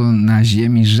nie było na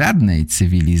Ziemi żadnej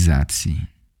cywilizacji.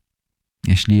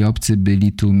 Jeśli obcy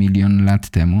byli tu 1 000 000 lat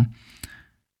temu,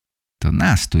 to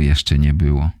nas tu jeszcze nie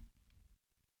było.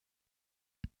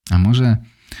 A może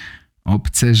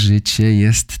Obce życie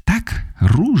jest tak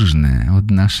różne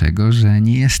od naszego, że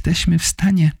nie jesteśmy w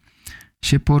stanie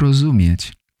się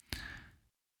porozumieć.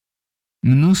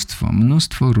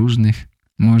 Mnóstwo różnych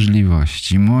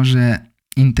możliwości. Może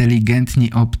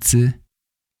inteligentni obcy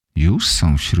już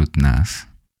są wśród nas,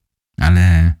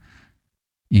 ale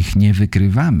ich nie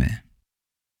wykrywamy,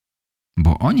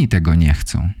 bo oni tego nie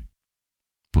chcą.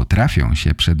 Potrafią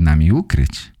się przed nami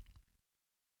ukryć.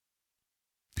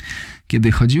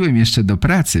 Kiedy chodziłem jeszcze do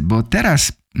pracy, bo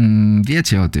teraz,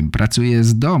 wiecie o tym, pracuję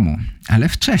z domu, ale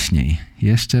wcześniej,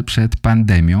 jeszcze przed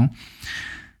pandemią,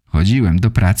 chodziłem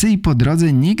do pracy i po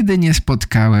drodze nigdy nie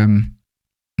spotkałem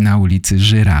na ulicy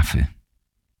żyrafy.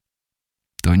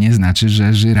 To nie znaczy,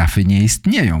 że żyrafy nie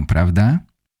istnieją, prawda?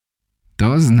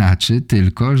 To znaczy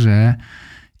tylko, że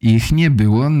ich nie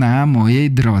było na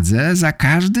mojej drodze za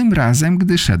każdym razem,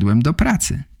 gdy szedłem do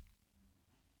pracy.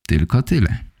 Tylko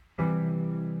tyle.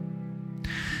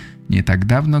 Nie tak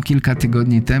dawno, kilka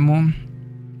tygodni temu,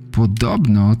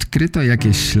 podobno odkryto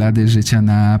jakieś ślady życia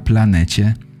na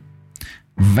planecie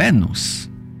Wenus.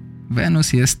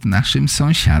 Wenus jest naszym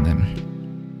sąsiadem.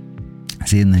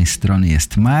 Z jednej strony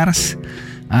jest Mars,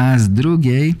 a z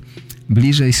drugiej,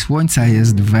 bliżej Słońca,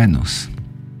 jest Wenus.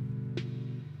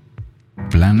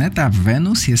 Planeta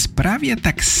Wenus jest prawie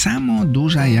tak samo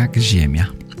duża jak Ziemia.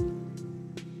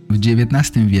 W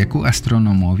XIX wieku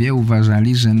astronomowie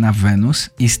uważali, że na Wenus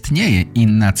istnieje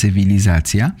inna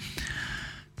cywilizacja,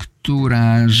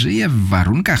 która żyje w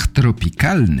warunkach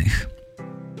tropikalnych.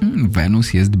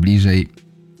 Wenus jest bliżej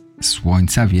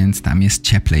Słońca, więc tam jest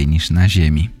cieplej niż na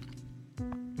Ziemi.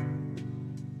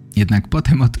 Jednak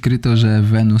potem odkryto, że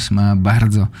Wenus ma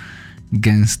bardzo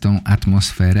gęstą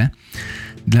atmosferę,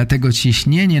 dlatego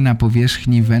ciśnienie na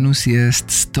powierzchni Wenus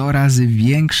jest 100 razy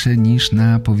większe niż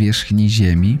na powierzchni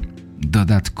Ziemi.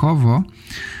 Dodatkowo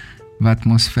w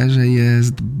atmosferze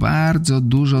jest bardzo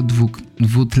dużo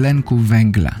dwutlenku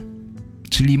węgla,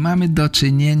 czyli mamy do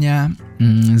czynienia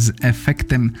z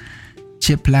efektem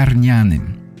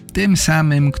cieplarnianym, tym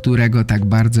samym, którego tak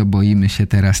bardzo boimy się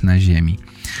teraz na Ziemi.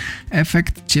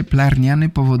 Efekt cieplarniany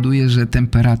powoduje, że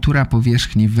temperatura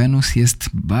powierzchni Wenus jest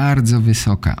bardzo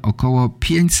wysoka, około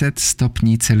 500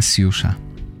 stopni Celsjusza.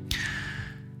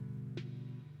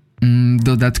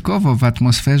 Dodatkowo w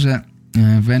atmosferze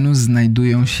Wenus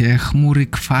znajdują się chmury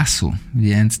kwasu,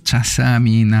 więc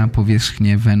czasami na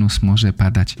powierzchnię Wenus może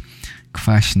padać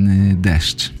kwaśny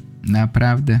deszcz.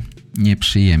 Naprawdę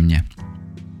nieprzyjemnie.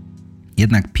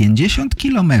 Jednak 50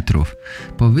 km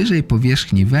powyżej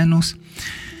powierzchni Wenus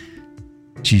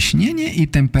ciśnienie i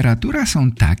temperatura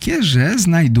są takie, że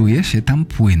znajduje się tam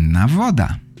płynna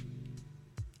woda.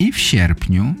 I w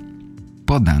sierpniu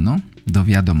podano do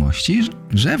wiadomości,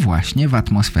 że właśnie w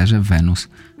atmosferze Wenus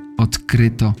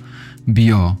odkryto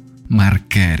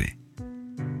biomarkery.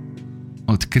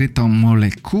 Odkryto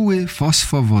molekuły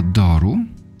fosfowodoru,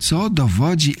 co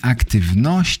dowodzi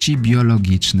aktywności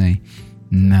biologicznej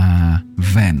na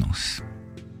Wenus.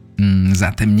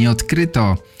 Zatem nie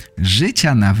odkryto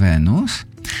życia na Wenus,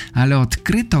 ale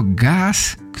odkryto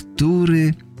gaz,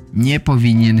 który nie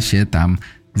powinien się tam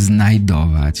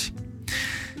znajdować.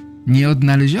 Nie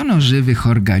odnaleziono żywych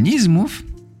organizmów,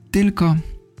 tylko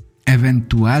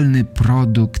ewentualny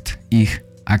produkt ich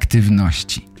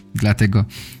aktywności. Dlatego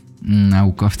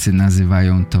naukowcy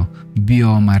nazywają to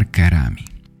biomarkerami.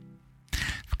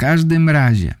 W każdym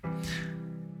razie,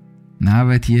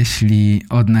 nawet jeśli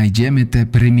odnajdziemy te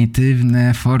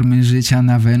prymitywne formy życia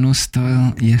na Wenus, to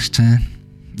jeszcze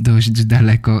dość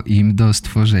daleko im do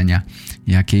stworzenia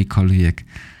jakiejkolwiek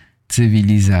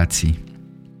cywilizacji.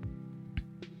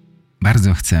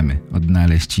 Bardzo chcemy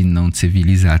odnaleźć inną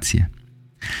cywilizację.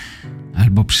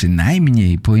 Albo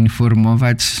przynajmniej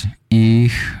poinformować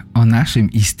ich o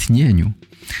naszym istnieniu.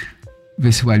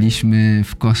 Wysłaliśmy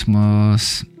w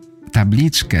kosmos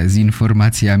tabliczkę z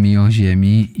informacjami o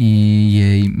Ziemi i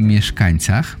jej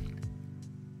mieszkańcach.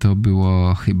 To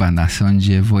było chyba na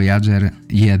sondzie Voyager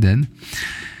 1.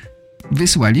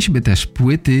 Wysłaliśmy też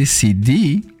płyty CD,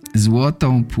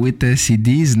 złotą płytę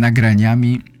CD z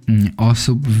nagraniami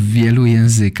osób w wielu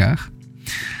językach.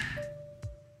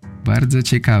 Bardzo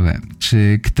ciekawe,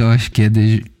 czy ktoś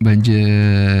kiedyś będzie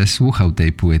słuchał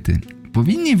tej płyty.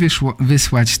 Powinni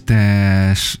wysłać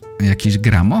też jakiś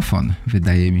gramofon,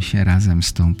 wydaje mi się, razem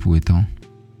z tą płytą.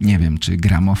 Nie wiem, czy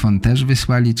gramofon też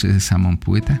wysłali, czy samą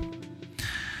płytę.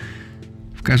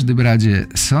 W każdym razie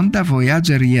sonda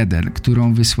Voyager 1,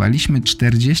 którą wysłaliśmy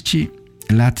 40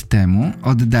 lat temu,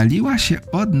 oddaliła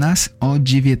się od nas o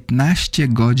 19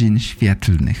 godzin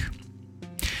świetlnych.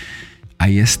 A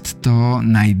jest to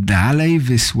najdalej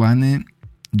wysłany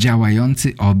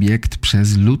działający obiekt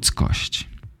przez ludzkość.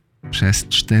 Przez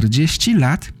 40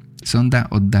 lat sonda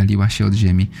oddaliła się od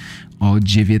Ziemi o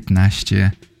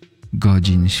 19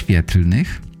 godzin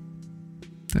świetlnych.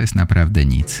 To jest naprawdę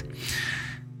nic.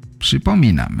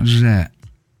 Przypominam, że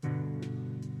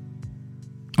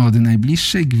od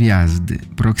najbliższej gwiazdy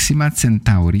Proxima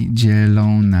Centauri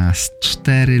dzielą nas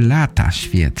 4 lata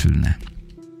świetlne.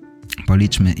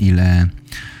 Policzmy, ile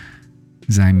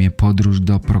zajmie podróż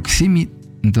do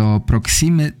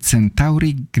Proximy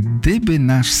Centauri, gdyby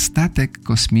nasz statek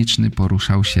kosmiczny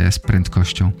poruszał się z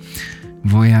prędkością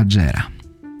Voyagera.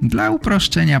 Dla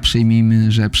uproszczenia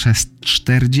przyjmijmy, że przez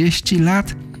 40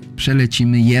 lat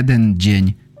przelecimy 1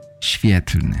 dzień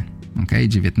świetlny.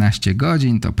 19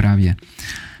 godzin to prawie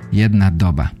 1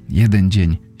 doba, 1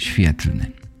 dzień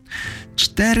świetlny.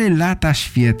 4 lata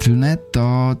świetlne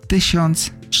to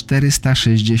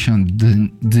 1460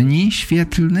 dni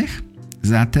świetlnych,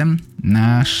 zatem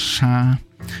nasza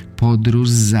podróż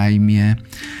zajmie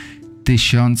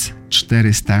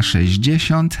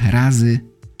 1460 razy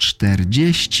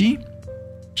 40,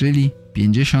 czyli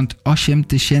 58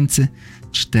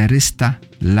 400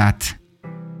 lat.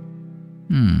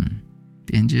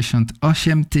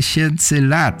 58 000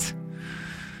 lat.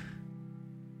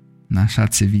 Nasza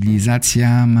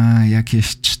cywilizacja ma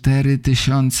jakieś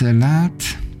 4000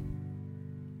 lat.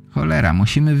 Cholera,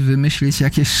 musimy wymyślić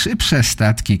jakieś szybsze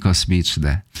statki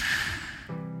kosmiczne.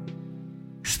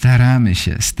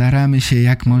 Staramy się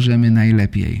jak możemy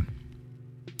najlepiej.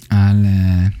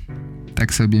 Ale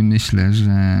tak sobie myślę,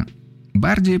 że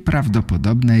bardziej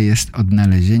prawdopodobne jest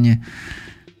odnalezienie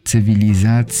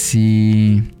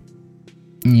cywilizacji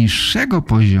niższego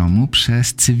poziomu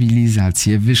przez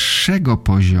cywilizację wyższego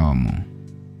poziomu.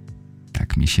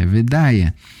 Tak mi się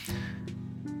wydaje.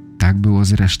 Tak było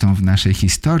zresztą w naszej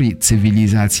historii.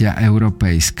 Cywilizacja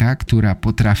europejska, która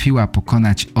potrafiła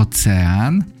pokonać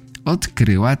ocean,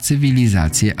 odkryła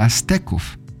cywilizację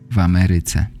Azteków w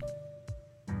Ameryce.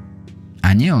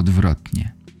 A nie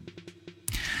odwrotnie.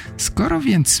 Skoro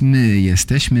więc my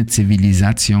jesteśmy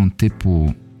cywilizacją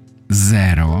typu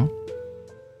 0,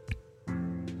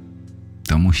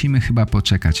 to musimy chyba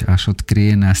poczekać, aż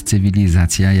odkryje nas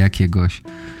cywilizacja jakiegoś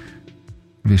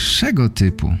wyższego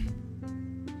typu.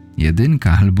 1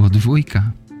 albo 2.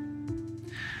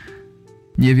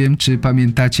 Nie wiem, czy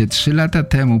pamiętacie, 3 lata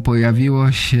temu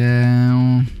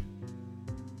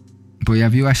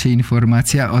pojawiła się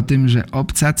informacja o tym, że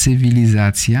obca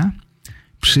cywilizacja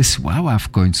przysłała w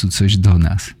końcu coś do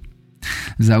nas.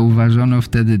 Zauważono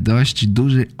wtedy dość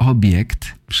duży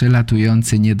obiekt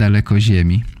przelatujący niedaleko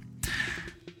Ziemi.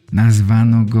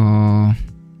 Nazwano go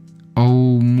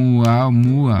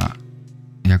Oumuamua.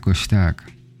 Jakoś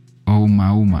tak.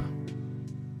 Oumuamua.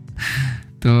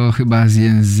 To chyba z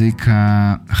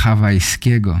języka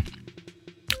hawajskiego.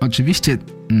 Oczywiście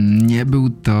nie był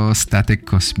to statek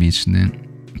kosmiczny,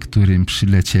 którym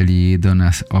przylecieli do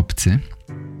nas obcy.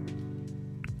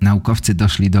 Naukowcy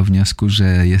doszli do wniosku,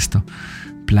 że jest to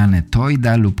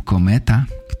planetoida lub kometa,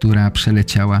 która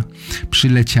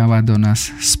przyleciała do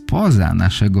nas spoza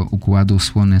naszego Układu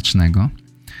Słonecznego.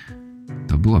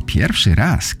 To było pierwszy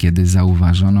raz, kiedy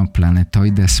zauważono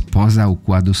planetoidę spoza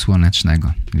Układu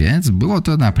Słonecznego, więc było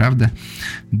to naprawdę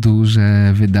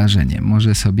duże wydarzenie.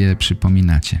 Może sobie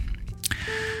przypominacie.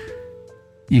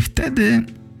 I wtedy,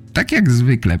 tak jak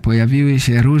zwykle, pojawiły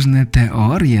się różne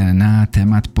teorie na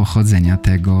temat pochodzenia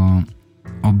tego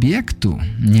obiektu.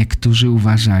 Niektórzy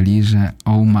uważali, że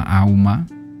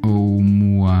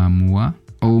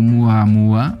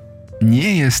Oumuamua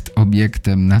nie jest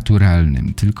obiektem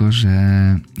naturalnym, tylko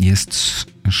że jest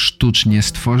sztucznie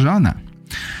stworzona.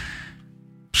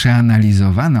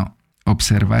 Przeanalizowano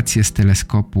obserwacje z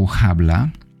teleskopu Hubble'a.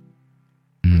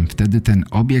 Wtedy ten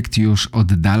obiekt już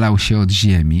oddalał się od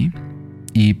Ziemi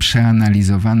i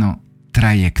przeanalizowano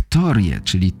trajektorię,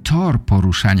 czyli tor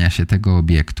poruszania się tego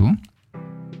obiektu.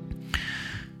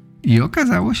 I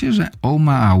okazało się, że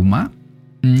Oumuamua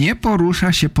nie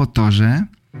porusza się po torze,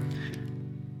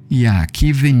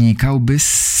 jaki wynikałby z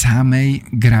samej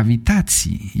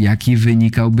grawitacji, jaki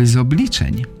wynikałby z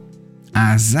obliczeń.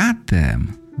 A zatem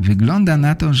wygląda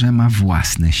na to, że ma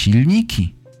własne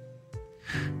silniki.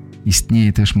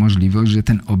 Istnieje też możliwość, że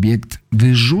ten obiekt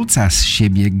wyrzuca z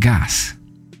siebie gaz.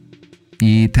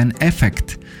 I ten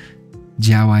efekt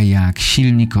działa jak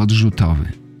silnik odrzutowy.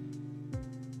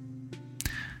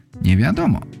 Nie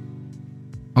wiadomo.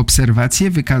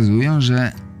 Obserwacje wykazują,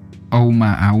 że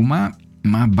Oumuamua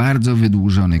ma bardzo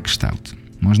wydłużony kształt.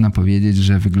 Można powiedzieć,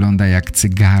 że wygląda jak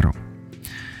cygaro.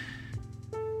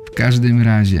 W każdym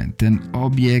razie ten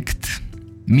obiekt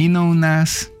minął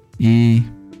nas i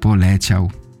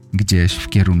poleciał gdzieś w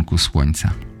kierunku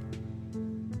Słońca.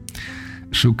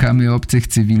 Szukamy obcych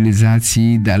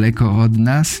cywilizacji daleko od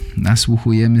nas,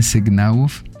 nasłuchujemy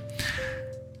sygnałów,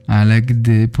 ale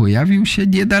gdy pojawił się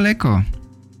niedaleko,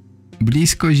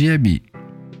 blisko Ziemi,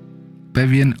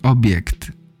 pewien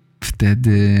obiekt,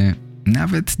 wtedy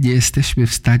nawet nie jesteśmy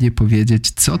w stanie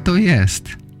powiedzieć, co to jest.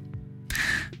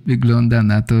 Wygląda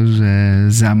na to, że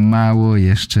za mało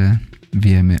jeszcze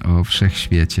wiemy o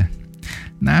wszechświecie.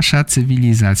 Nasza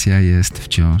cywilizacja jest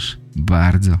wciąż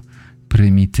bardzo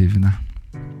prymitywna.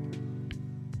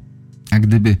 A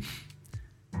gdyby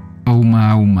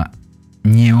Oumuamua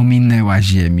nie ominęła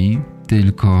Ziemi,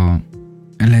 tylko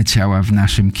leciała w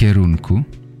naszym kierunku,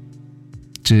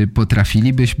 czy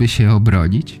potrafilibyśmy się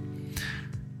obronić?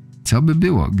 Co by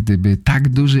było, gdyby tak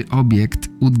duży obiekt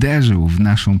uderzył w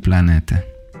naszą planetę?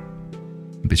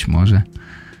 Być może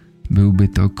byłby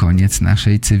to koniec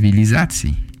naszej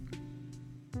cywilizacji.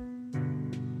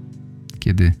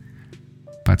 Kiedy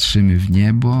patrzymy w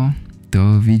niebo,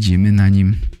 to widzimy na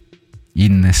nim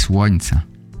inne słońca,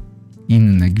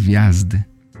 inne gwiazdy.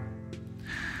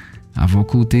 A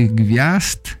wokół tych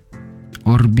gwiazd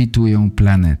orbitują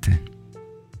planety.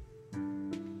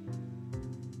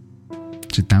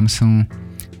 Czy tam są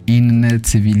inne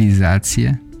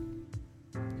cywilizacje?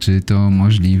 Czy to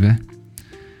możliwe,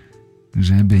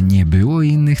 żeby nie było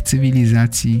innych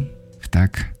cywilizacji w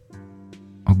tak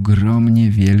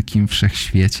ogromnie wielkim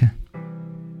wszechświecie?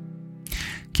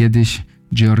 Kiedyś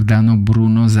Giordano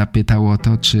Bruno zapytał o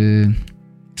to, czy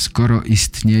skoro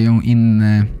istnieją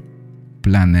inne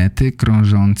planety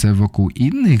krążące wokół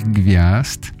innych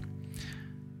gwiazd,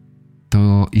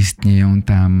 to istnieją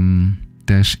tam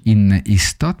też inne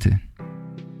istoty.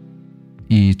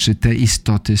 I czy te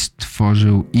istoty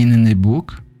stworzył inny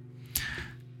Bóg,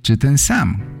 czy ten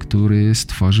sam, który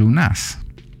stworzył nas?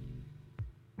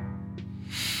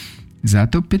 Za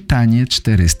to pytanie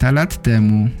 400 lat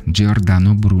temu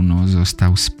Giordano Bruno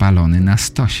został spalony na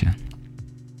stosie.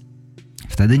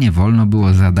 Wtedy nie wolno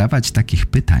było zadawać takich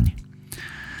pytań.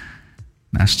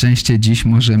 Na szczęście dziś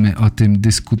możemy o tym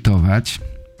dyskutować.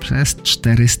 Przez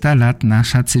 400 lat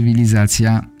nasza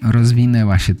cywilizacja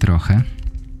rozwinęła się trochę.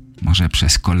 Może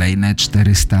przez kolejne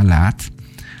 400 lat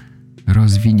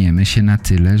rozwiniemy się na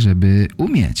tyle, żeby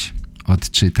umieć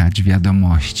odczytać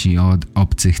wiadomości od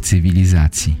obcych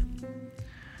cywilizacji.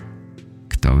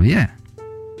 Kto wie?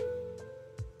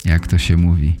 Jak to się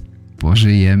mówi?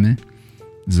 Pożyjemy,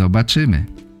 zobaczymy.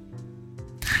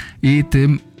 I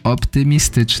tym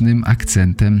optymistycznym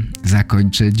akcentem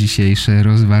zakończę dzisiejsze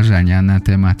rozważania na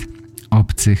temat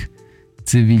obcych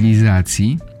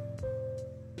cywilizacji.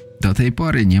 Do tej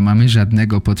pory nie mamy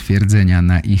żadnego potwierdzenia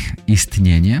na ich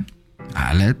istnienie,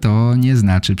 ale to nie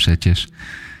znaczy przecież,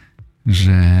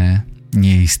 że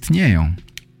nie istnieją.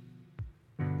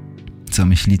 Co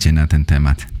myślicie na ten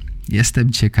temat?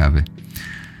 Jestem ciekawy.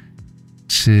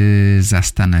 Czy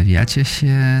zastanawiacie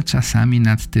się czasami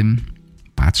nad tym,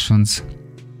 patrząc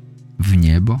w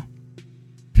niebo?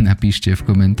 Napiszcie w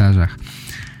komentarzach.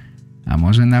 A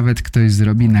może nawet ktoś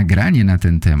zrobi nagranie na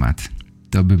ten temat.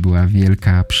 To by była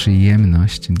wielka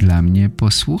przyjemność dla mnie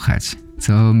posłuchać,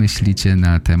 co myślicie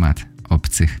na temat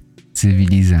obcych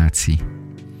cywilizacji.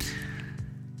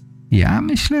 Ja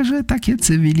myślę, że takie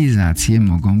cywilizacje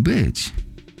mogą być.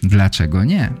 Dlaczego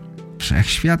nie?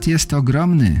 Wszechświat jest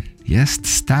ogromny, jest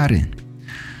stary,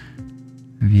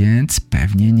 więc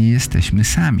pewnie nie jesteśmy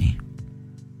sami.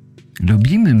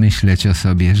 Lubimy myśleć o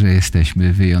sobie, że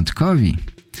jesteśmy wyjątkowi.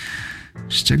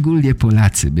 Szczególnie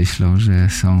Polacy myślą, że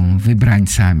są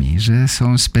wybrańcami, że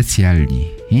są specjalni,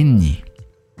 inni.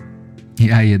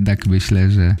 Ja jednak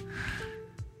myślę, że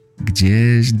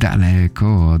gdzieś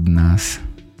daleko od nas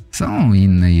są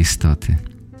inne istoty.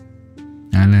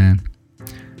 Ale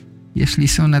jeśli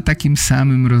są na takim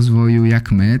samym rozwoju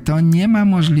jak my, to nie ma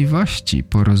możliwości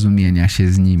porozumienia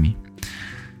się z nimi.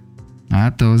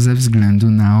 A to ze względu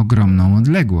na ogromną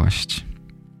odległość.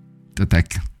 To tak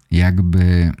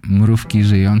jakby mrówki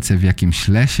żyjące w jakimś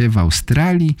lesie w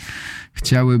Australii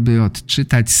chciałyby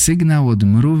odczytać sygnał od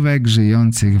mrówek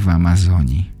żyjących w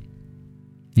Amazonii.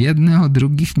 Jedne o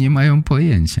drugich nie mają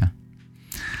pojęcia.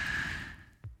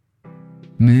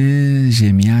 My,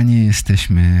 ziemianie,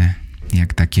 jesteśmy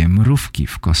jak takie mrówki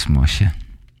w kosmosie.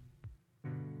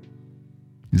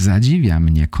 Zadziwia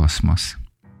mnie kosmos.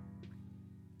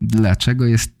 Dlaczego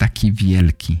jest taki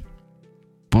wielki?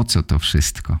 Po co to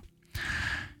wszystko?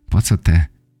 Po co te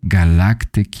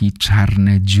galaktyki,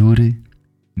 czarne dziury,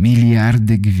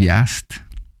 miliardy gwiazd?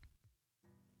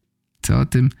 Co o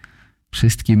tym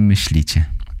wszystkim myślicie?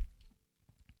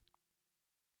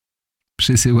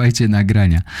 Przysyłajcie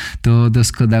nagrania. To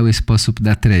doskonały sposób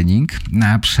na trening,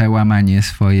 na przełamanie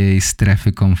swojej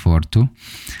strefy komfortu.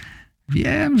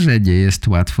 Wiem, że nie jest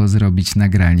łatwo zrobić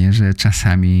nagranie, że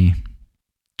czasami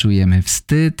czujemy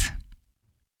wstyd,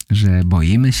 że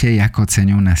boimy się, jak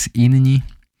ocenią nas inni.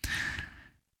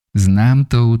 Znam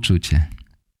to uczucie,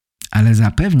 ale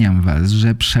zapewniam was,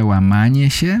 że przełamanie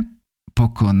się,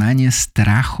 pokonanie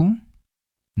strachu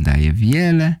daje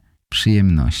wiele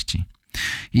przyjemności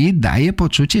i daje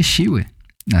poczucie siły.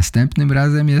 Następnym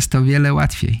razem jest to wiele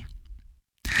łatwiej.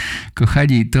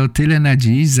 Kochani, to tyle na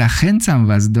dziś. Zachęcam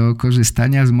was do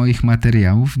korzystania z moich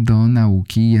materiałów do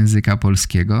nauki języka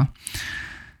polskiego,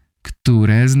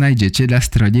 które znajdziecie na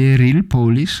stronie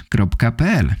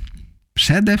realpolish.pl.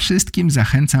 Przede wszystkim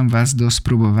zachęcam was do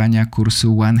spróbowania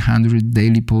kursu 100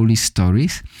 Daily Polish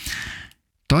Stories.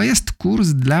 To jest kurs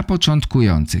dla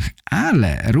początkujących,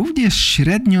 ale również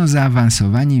średnio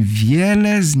zaawansowani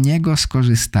wiele z niego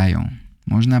skorzystają.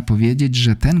 Można powiedzieć,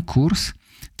 że ten kurs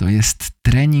to jest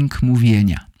trening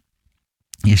mówienia.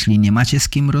 Jeśli nie macie z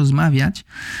kim rozmawiać,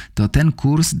 to ten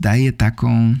kurs daje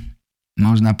taką,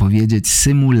 można powiedzieć,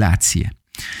 symulację.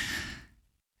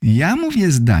 Ja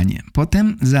mówię zdanie,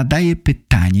 potem zadaję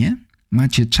pytanie,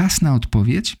 macie czas na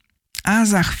odpowiedź, a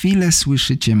za chwilę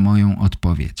słyszycie moją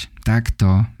odpowiedź. Tak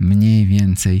to mniej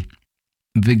więcej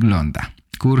wygląda.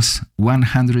 Kurs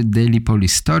 100 Daily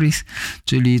Polish Stories,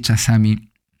 czyli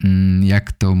czasami,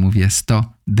 jak to mówię,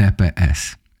 100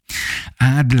 DPS.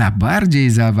 A dla bardziej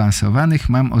zaawansowanych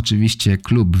mam oczywiście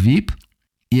klub VIP.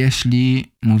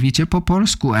 Jeśli mówicie po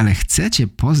polsku, ale chcecie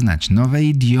poznać nowe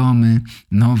idiomy,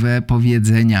 nowe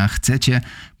powiedzenia, chcecie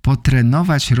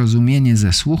potrenować rozumienie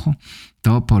ze słuchu,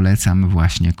 to polecam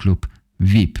właśnie klub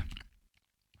VIP.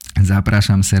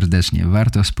 Zapraszam serdecznie.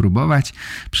 Warto spróbować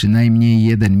przynajmniej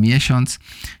 1 miesiąc.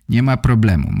 Nie ma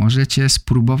problemu. Możecie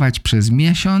spróbować przez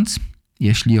miesiąc.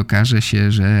 Jeśli okaże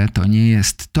się, że to nie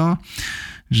jest to,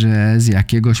 że z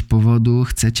jakiegoś powodu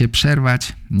chcecie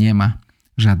przerwać, nie ma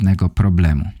żadnego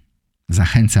problemu.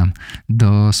 Zachęcam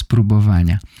do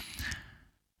spróbowania.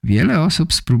 Wiele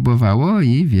osób spróbowało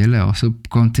i wiele osób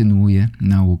kontynuuje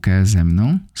naukę ze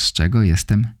mną, z czego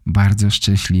jestem bardzo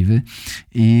szczęśliwy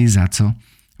i za co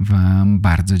wam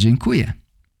bardzo dziękuję.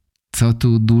 Co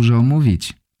tu dużo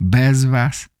mówić? Bez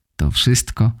was to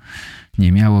wszystko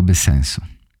nie miałoby sensu.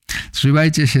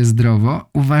 Trzymajcie się zdrowo,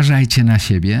 uważajcie na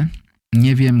siebie.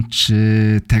 Nie wiem,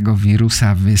 czy tego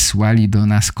wirusa wysłali do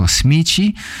nas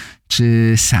kosmici,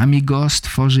 czy sami go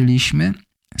stworzyliśmy.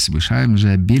 Słyszałem,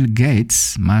 że Bill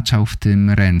Gates maczał w tym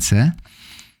ręce,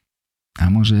 a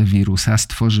może wirusa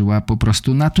stworzyła po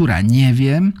prostu natura. Nie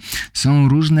wiem, są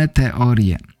różne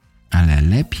teorie, ale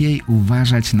lepiej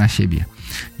uważać na siebie.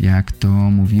 Jak to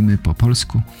mówimy po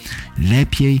polsku,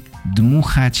 lepiej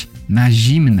dmuchać na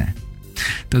zimne.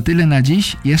 To tyle na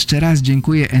dziś. Jeszcze raz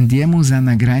dziękuję Andiemu za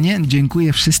nagranie.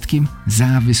 Dziękuję wszystkim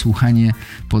za wysłuchanie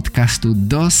podcastu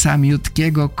do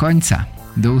samiutkiego końca.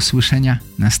 Do usłyszenia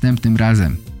następnym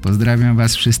razem. Pozdrawiam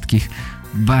was wszystkich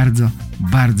bardzo,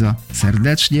 bardzo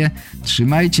serdecznie.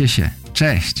 Trzymajcie się.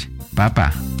 Cześć. Pa,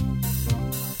 pa.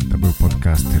 To był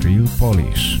podcast Real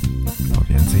Polish. Po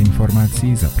więcej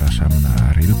informacji zapraszam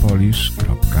na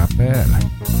realpolish.pl.